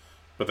bit,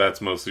 but that's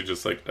mostly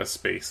just, like, a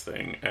space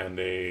thing and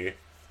an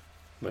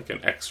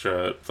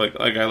extra,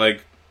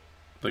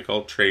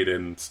 I'll trade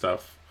in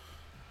stuff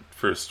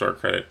for store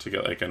credit to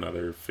get, like,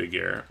 another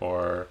figure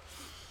or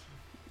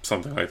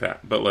something like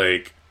that. But,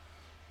 like,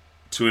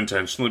 to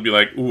intentionally be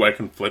like, ooh, I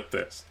can flip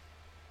this,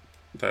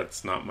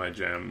 that's not my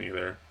jam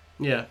either.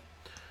 Yeah.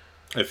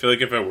 I feel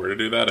like if I were to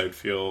do that, I'd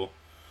feel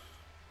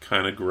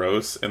kind of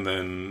gross and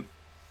then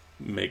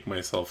make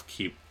myself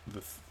keep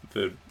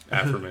the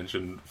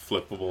aforementioned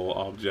flippable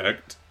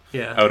object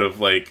out of,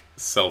 like,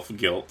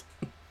 self-guilt.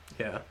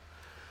 Yeah.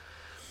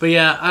 But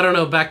yeah, I don't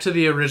know, back to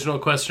the original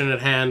question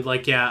at hand,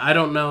 like, I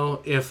don't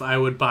know if I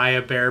would buy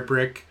a Bear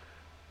Brick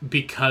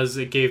because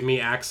it gave me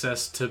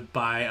access to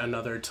buy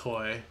another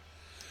toy.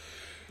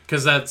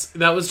 Because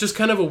that was just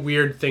kind of a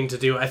weird thing to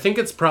do. I think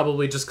it's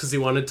probably just because he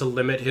wanted to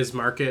limit his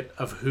market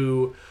of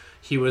who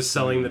he was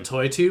selling the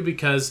toy to,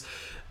 because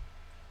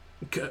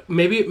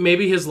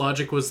maybe his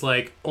logic was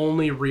like,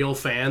 only real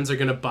fans are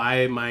going to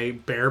buy my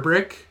Bear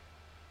Brick,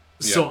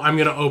 so I'm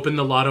going to open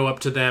the lotto up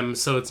to them,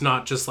 so it's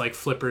not just like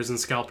flippers and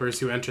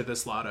scalpers who enter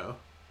this lotto.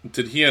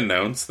 Did he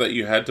announce that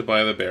you had to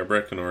buy the Bear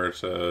Brick in order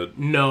to...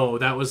 No,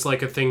 that was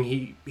like a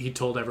thing he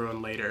told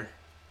everyone later.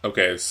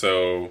 Okay,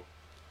 so...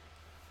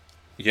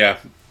 Yeah,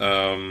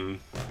 without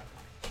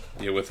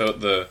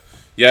the...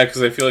 Yeah,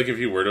 because I feel like if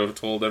you were to have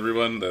told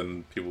everyone,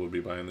 then people would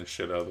be buying the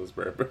shit out of those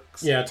Bear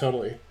Bricks. Yeah,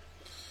 totally.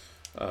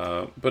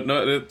 But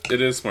no,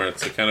 it is smart.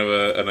 It's a kind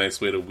of a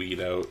nice way to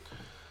weed out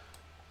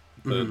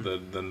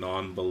the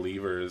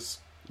non-believers.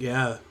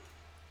 Yeah.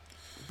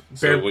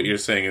 So what you're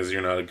saying is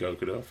you're not a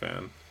Gokudo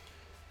fan.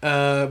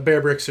 Bear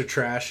Bricks are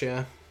trash,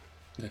 yeah.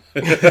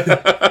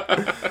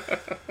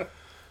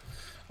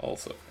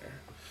 Also fair.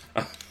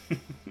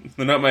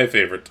 They're not my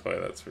favorite toy,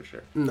 that's for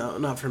sure. No,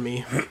 not for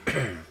me.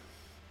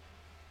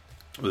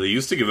 Well, they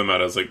used to give them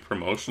out as, like,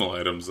 promotional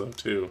items, though,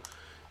 too.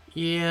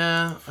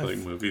 Yeah. For, like,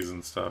 movies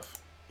and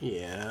stuff.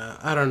 Yeah,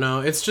 I don't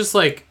know. It's just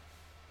like...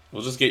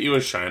 We'll just get you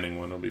a Shining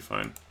one, it'll be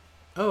fine.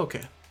 Oh,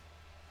 okay.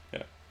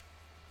 Yeah.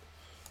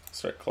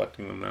 Start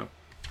collecting them now.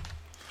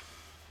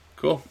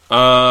 Cool.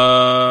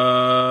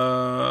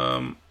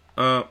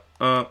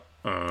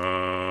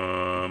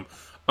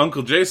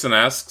 Uncle Jason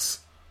asks,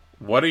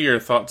 what are your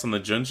thoughts on the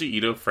Junji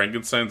Ito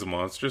Frankenstein's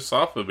Monster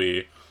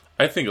Sofubi?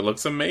 I think it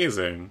looks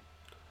amazing.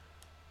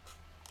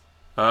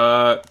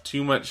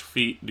 Too much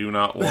feet, do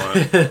not want.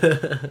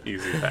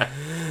 Easy back.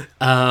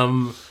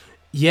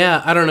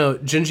 Yeah, I don't know.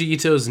 Junji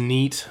Ito's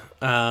neat.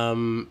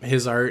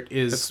 His art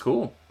is It's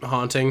cool.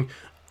 Haunting.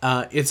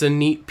 It's a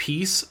neat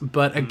piece,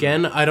 but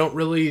again, I don't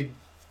really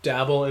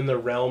dabble in the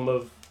realm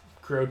of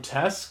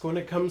grotesque when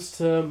it comes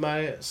to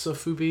my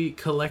Sofubi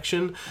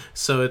collection,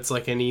 so it's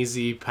like an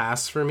easy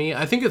pass for me.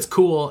 I think it's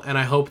cool, and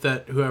I hope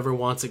that whoever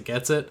wants it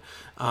gets it.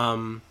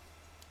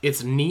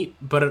 It's neat,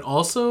 but it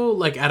also,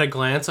 like, at a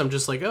glance, I'm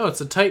just like, oh,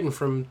 it's a Titan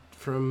from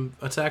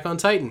Attack on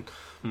Titan.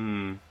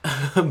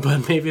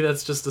 But maybe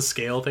that's just a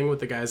scale thing with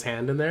the guy's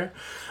hand in there.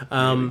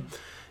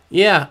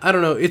 Yeah, I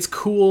don't know. It's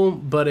cool,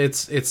 but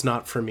it's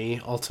not for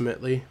me,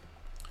 ultimately.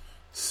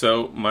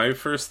 So, my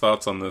first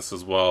thoughts on this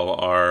as well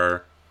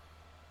are,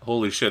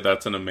 holy shit,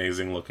 that's an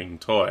amazing looking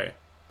toy.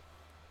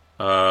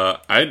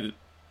 I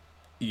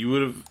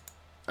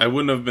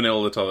wouldn't have been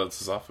able to tell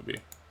that's a Sofubi.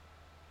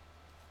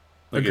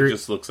 Like, Agreed. it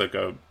just looks like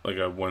a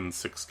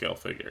 1/6 scale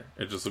figure.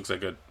 It just looks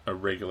like a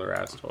regular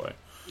ass toy.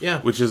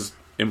 Yeah. Which is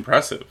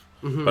impressive.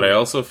 Mm-hmm. But I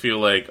also feel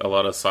like a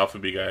lot of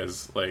Sofubi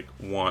guys, like,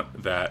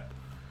 want that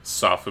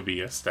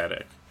Sofubi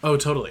aesthetic. Oh,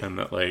 totally. And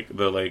that, like,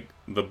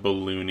 the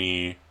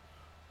balloony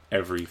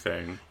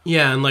everything.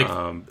 Yeah, and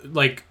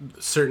like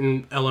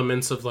certain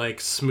elements of like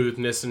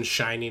smoothness and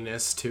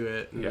shininess to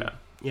it. And,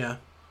 yeah.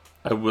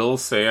 I will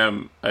say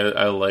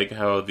I like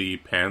how the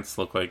pants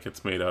look like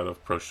it's made out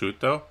of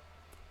prosciutto.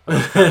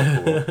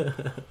 Cool.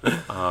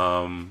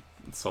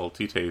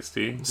 Salty,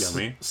 tasty,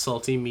 yummy.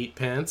 Salty meat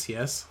pants,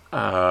 yes.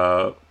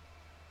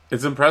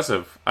 It's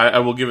impressive. I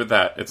will give it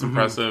that. It's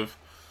impressive,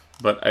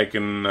 but I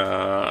can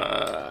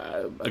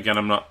again,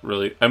 I'm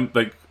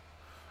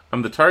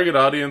the target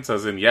audience,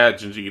 as in, yeah,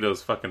 Junji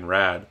Ito's fucking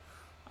rad.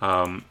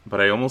 But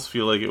I almost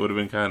feel like it would have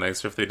been kind of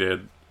nicer if they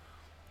did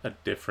a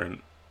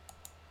different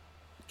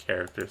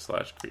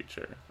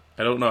character/creature.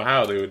 I don't know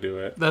how they would do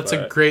it. That's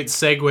a great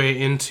segue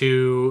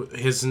into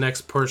his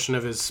next portion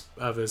of his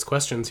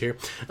questions here.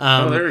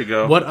 There we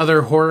go. What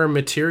other horror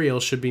material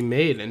should be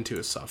made into a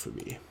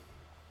Sofubi?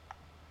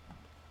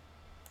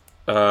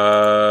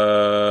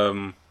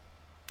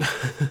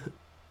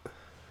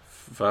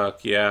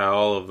 Fuck yeah,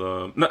 all of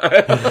them.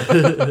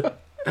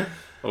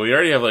 Well, we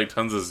already have like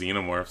tons of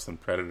xenomorphs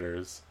and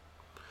predators.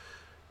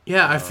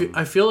 Yeah, I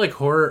feel like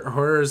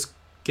horror's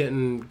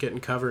getting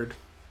covered.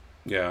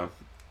 Yeah.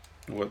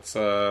 What's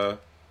trying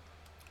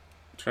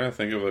to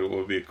think of like what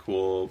would be a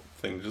cool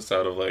thing just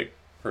out of like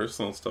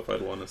personal stuff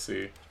I'd want to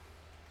see.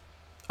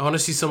 I want to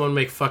see someone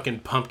make fucking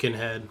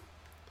Pumpkinhead.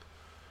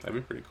 That'd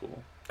be pretty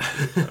cool.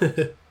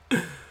 I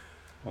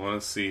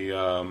want to see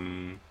oh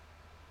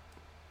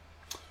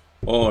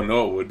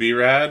no, it would be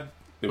rad.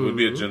 It would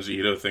be a Junji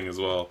Ito thing as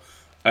well.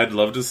 I'd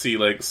love to see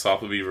like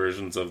Sofubi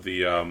versions of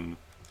the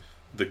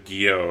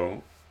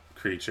Gyo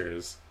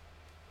creatures.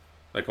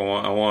 Like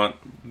I want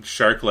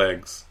shark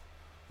legs.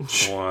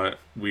 I want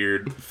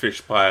weird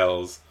fish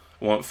piles.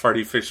 I want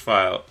farty fish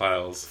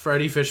piles.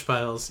 Farty fish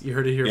piles. You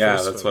heard it here first.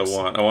 Yeah, that's folks. What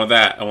I want. I want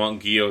that. I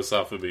want Gyo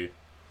Sofubi.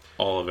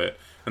 All of it.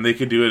 And they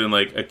could do it in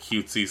like a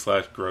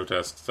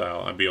cutesy/grotesque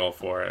style. I'd be all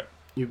for it.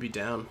 You'd be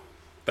down.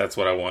 That's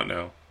what I want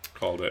now.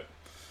 Called it.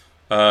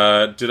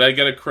 Did I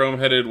get a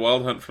chrome-headed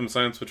Wild Hunt from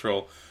Science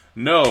Patrol?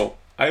 No.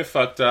 I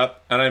fucked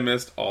up and I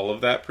missed all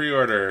of that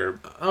pre-order.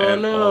 Oh,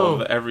 and no.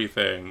 all of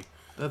everything.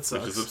 That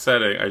sucks. Which is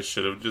upsetting. I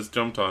should have just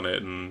jumped on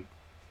it and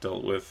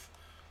dealt with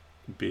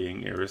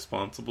being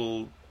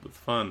irresponsible with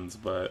funds,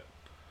 but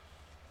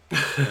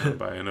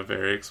buying a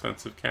very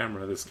expensive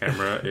camera. This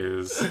camera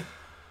is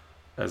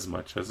as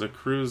much as a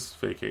cruise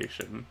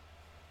vacation.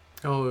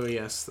 Oh,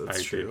 yes,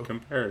 that's true. I did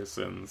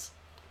comparisons.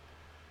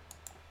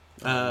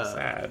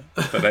 Sad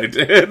that I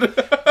did.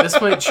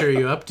 This might cheer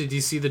you up. Did you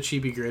see the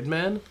Chibi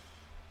Gridman?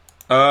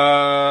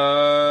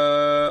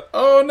 Oh,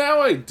 now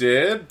I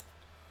did.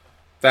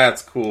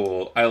 That's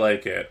cool. I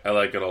like it. I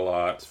like it a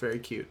lot. It's very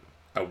cute.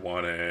 I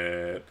want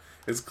it.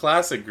 It's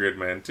classic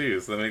Gridman, too,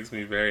 so that makes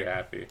me very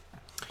happy.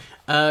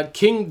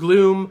 King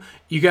Gloom,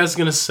 you guys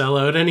gonna sell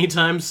out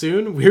anytime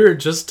soon? We were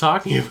just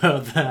talking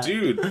about that.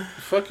 Dude,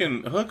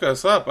 fucking hook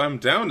us up. I'm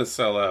down to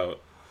sell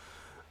out.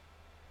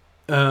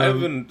 I've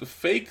been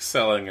fake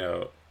selling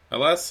out.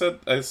 I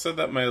said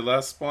that my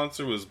last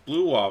sponsor was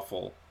Blue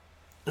Waffle.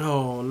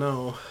 Oh,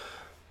 no.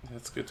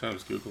 That's good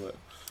times. Google it.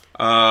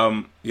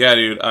 Yeah,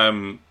 dude,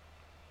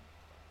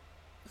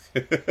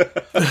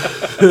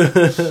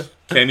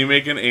 Can you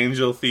make an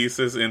Angel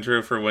Thesis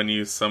intro for when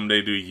you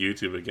someday do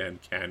YouTube again?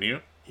 Can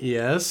you?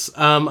 Yes.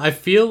 I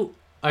feel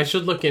I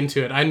should look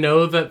into it. I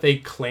know that they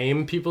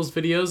claim people's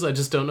videos. I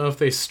just don't know if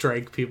they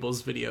strike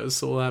people's videos,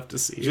 so we'll have to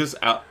see. Just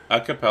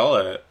a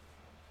cappella it.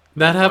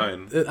 That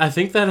happened. I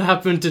think that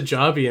happened to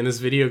Jobby, and his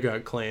video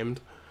got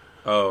claimed.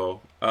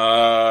 Oh.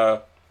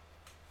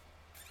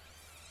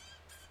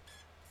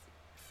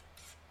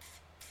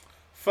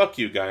 Fuck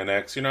you,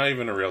 Gynex. You're not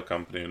even a real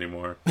company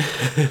anymore.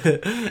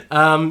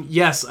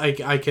 Yes,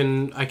 I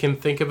can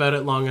think about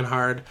it long and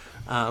hard,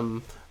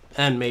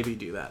 and maybe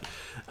do that.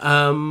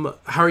 How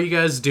are you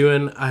guys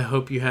doing? I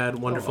hope you had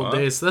wonderful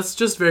days. That's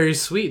just very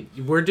sweet.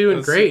 We're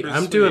doing great.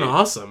 I'm doing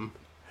awesome.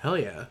 Hell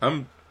yeah.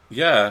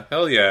 Yeah,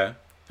 hell yeah.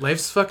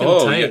 Life's fucking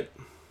tight. Yeah.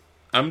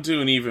 I'm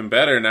doing even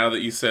better now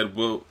that you said,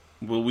 will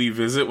we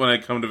visit when I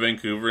come to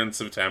Vancouver in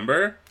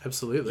September?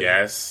 Absolutely.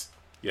 Yes,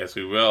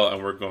 we will,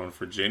 and we're going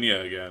Virginia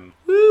again.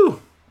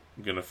 Woo!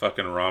 I'm gonna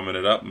fucking ramen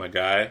it up, my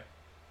guy.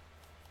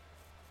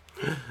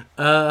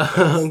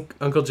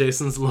 Uncle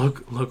Jason's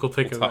local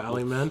pickup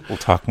alley man. We'll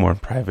talk more in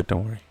private,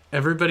 don't worry.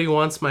 Everybody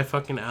wants my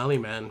fucking alley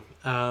man.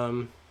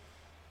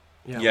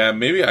 Yeah,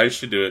 maybe I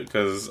should do it,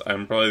 because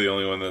I'm probably the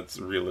only one that's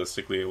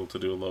realistically able to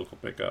do a local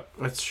pickup.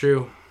 That's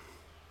true.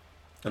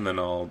 And then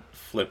I'll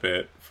flip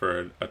it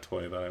for a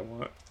toy that I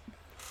want.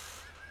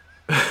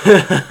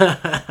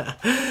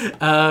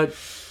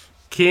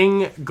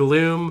 King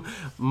Gloom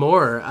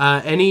more.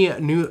 Any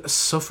new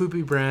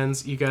Sofubi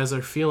brands you guys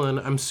are feeling?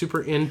 I'm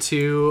super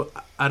into.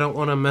 I don't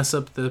want to mess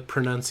up the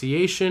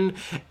pronunciation.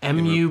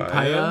 Mu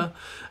Paya,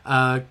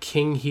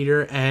 King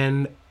Heater,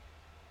 and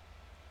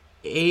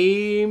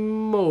Amodo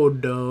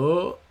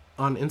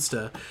on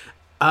Insta.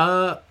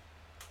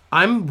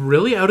 I'm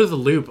really out of the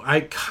loop. I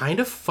kind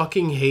of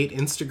fucking hate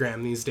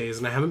Instagram these days,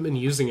 and I haven't been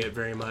using it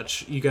very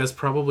much. You guys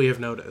probably have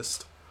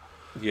noticed.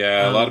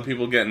 Yeah, a lot of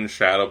people getting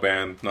shadow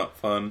banned. Not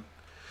fun.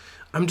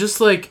 I'm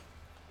just like,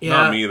 yeah.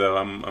 Not me though.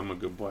 I'm a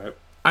good boy.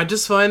 I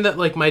just find that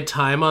like my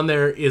time on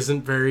there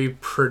isn't very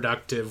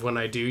productive when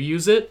I do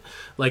use it.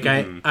 Like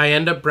I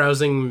end up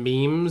browsing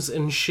memes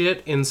and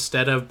shit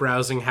instead of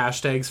browsing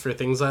hashtags for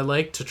things I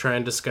like to try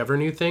and discover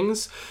new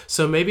things.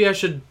 So maybe I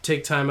should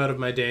take time out of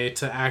my day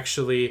to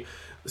actually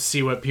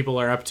see what people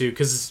are up to,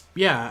 because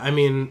yeah, I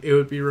mean, it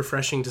would be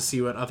refreshing to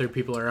see what other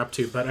people are up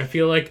to. But I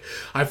feel like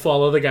I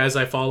follow the guys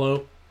I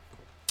follow.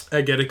 I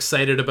get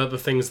excited about the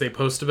things they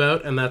post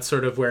about, and that's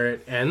sort of where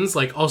it ends.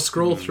 Like, I'll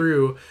scroll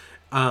through,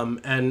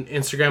 and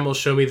Instagram will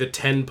show me the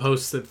 10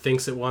 posts that it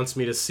thinks it wants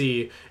me to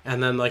see,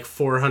 and then like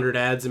 400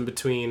 ads in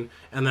between,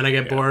 and then I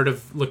get bored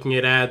of looking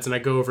at ads, and I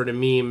go over to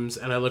memes,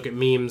 and I look at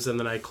memes, and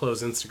then I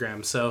close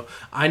Instagram. So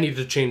I need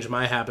to change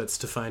my habits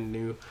to find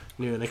new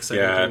and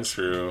exciting things.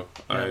 Yeah, true.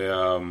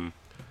 Yeah.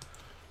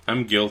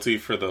 I'm guilty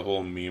for the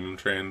whole meme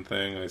train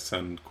thing. I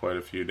send quite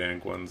a few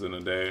dank ones in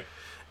a day.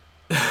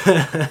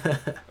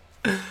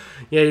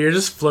 Yeah, you're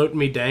just floating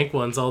me dank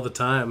ones all the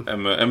time.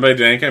 And by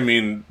dank, I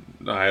mean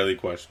highly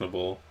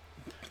questionable.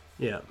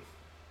 Yeah.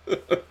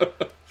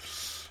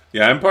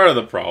 Yeah, I'm part of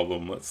the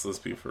problem. Let's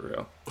be for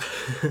real.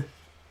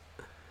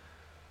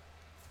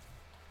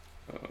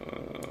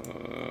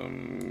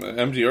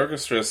 MG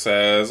Orchestra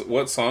says,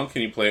 what song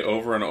can you play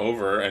over and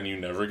over and you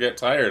never get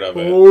tired of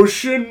it?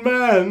 Ocean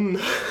Man.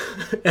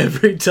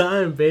 Every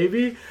time,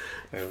 baby.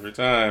 Every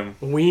time.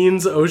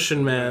 Ween's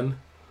Ocean Man.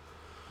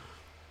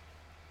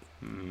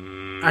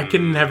 I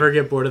can never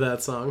get bored of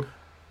that song.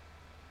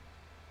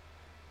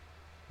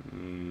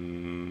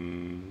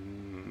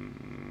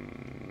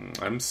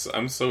 I'm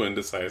so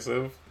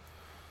indecisive.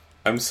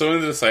 I'm so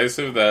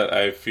indecisive that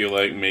I feel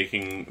like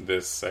making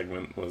this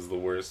segment was the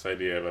worst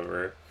idea I've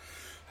ever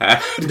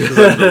had, because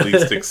I'm the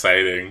least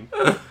exciting.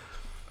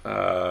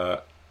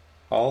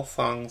 All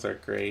songs are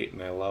great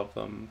and I love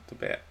them to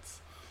bits.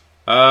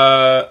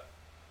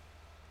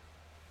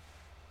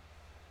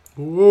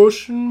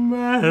 Ocean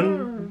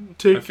Man,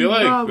 take I feel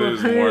like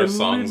there's more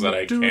songs that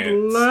I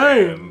can't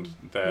stand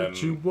than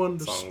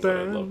songs that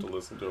I'd love to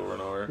listen to over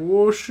and over.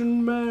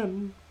 Ocean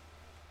Man,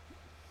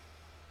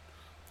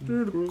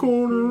 to the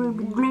corner of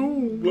the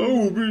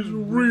globe is a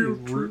real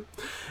trip.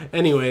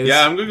 Anyways,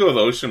 yeah, I'm gonna go with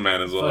Ocean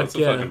Man as well. It's a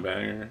yeah. fucking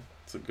banger.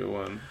 It's a good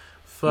one.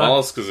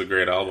 Mollusk is a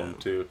great album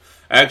too.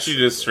 Actually,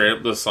 just straight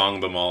up the song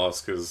 "The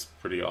Mollusk" is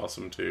pretty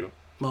awesome too.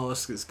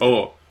 Mollusk is good.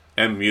 Oh,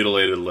 and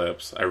Mutilated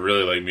Lips. I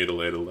really like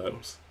Mutilated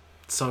Lips.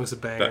 The song's a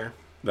banger.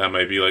 That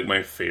might be like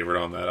my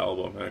favorite on that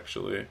album.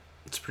 Actually,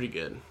 it's pretty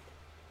good.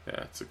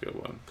 Yeah, it's a good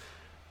one.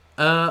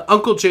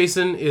 Uncle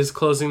Jason is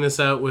closing this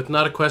out with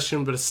not a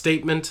question but a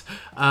statement.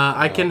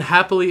 I can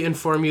happily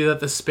inform you that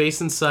the space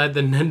inside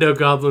the Nendo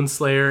Goblin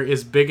Slayer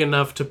is big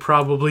enough to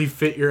probably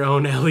fit your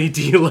own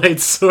LED light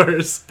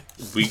source.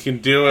 We can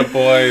do it,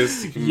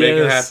 boys. You can make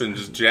it happen.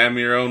 Just jam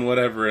your own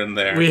whatever in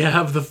there. We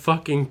have the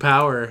fucking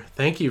power.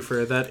 Thank you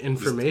for that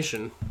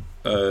information.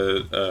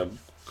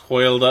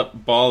 Coiled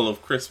up ball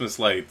of Christmas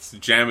lights.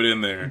 Jam it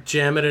in there.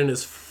 Jam it in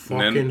his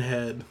fucking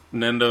head.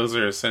 Nendos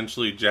are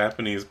essentially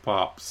Japanese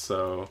pops,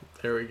 so...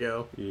 There we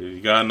go.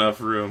 You got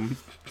enough room.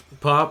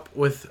 Pop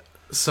with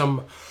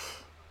some...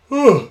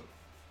 Oh,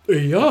 a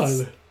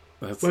yawn.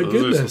 Those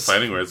are some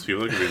fighting words.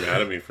 People are going to be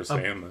mad at me for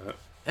saying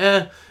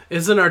that.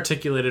 It's an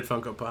articulated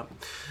Funko Pop.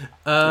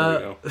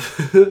 There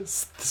we go.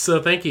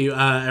 So thank you,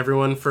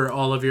 everyone, for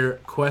all of your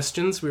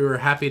questions. We were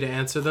happy to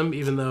answer them,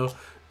 even though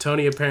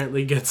Tony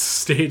apparently gets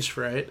stage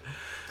fright.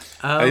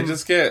 I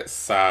just get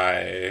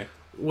sigh.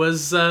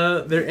 Was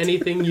there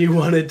anything you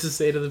wanted to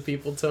say to the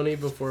people, Tony,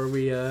 before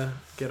we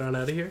get on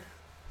out of here?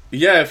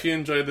 Yeah, if you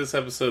enjoyed this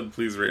episode,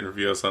 please rate and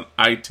review us on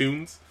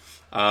iTunes.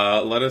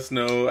 Let us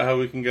know how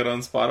we can get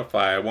on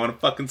Spotify. I want to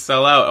fucking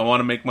sell out. I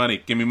want to make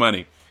money. Give me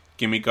money.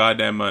 Give me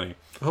goddamn money.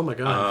 Oh my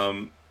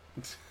god.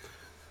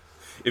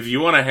 If you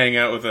want to hang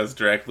out with us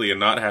directly and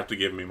not have to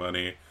give me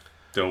money,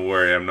 don't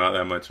worry, I'm not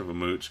that much of a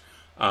mooch.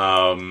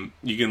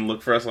 You can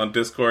look for us on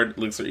Discord.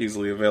 Links are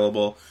easily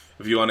available.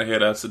 If you want to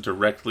hit us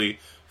directly,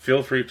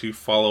 feel free to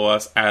follow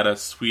us, add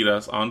us, tweet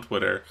us on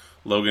Twitter.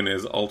 Logan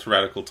is Ultra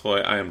Radical Toy.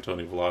 I am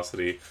Tony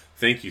Velocity.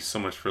 Thank you so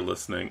much for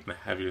listening, and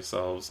have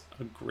yourselves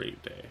a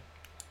great day.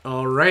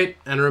 All right,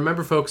 and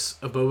remember, folks,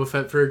 a Boba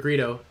Fett for a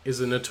Greedo is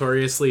a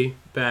notoriously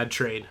bad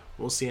trade.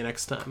 We'll see you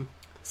next time.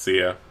 See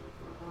ya.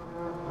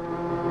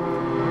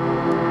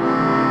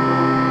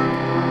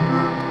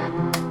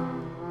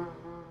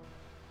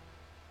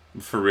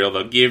 For real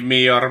though, give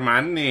me your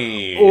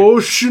money.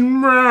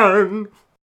 Ocean Man!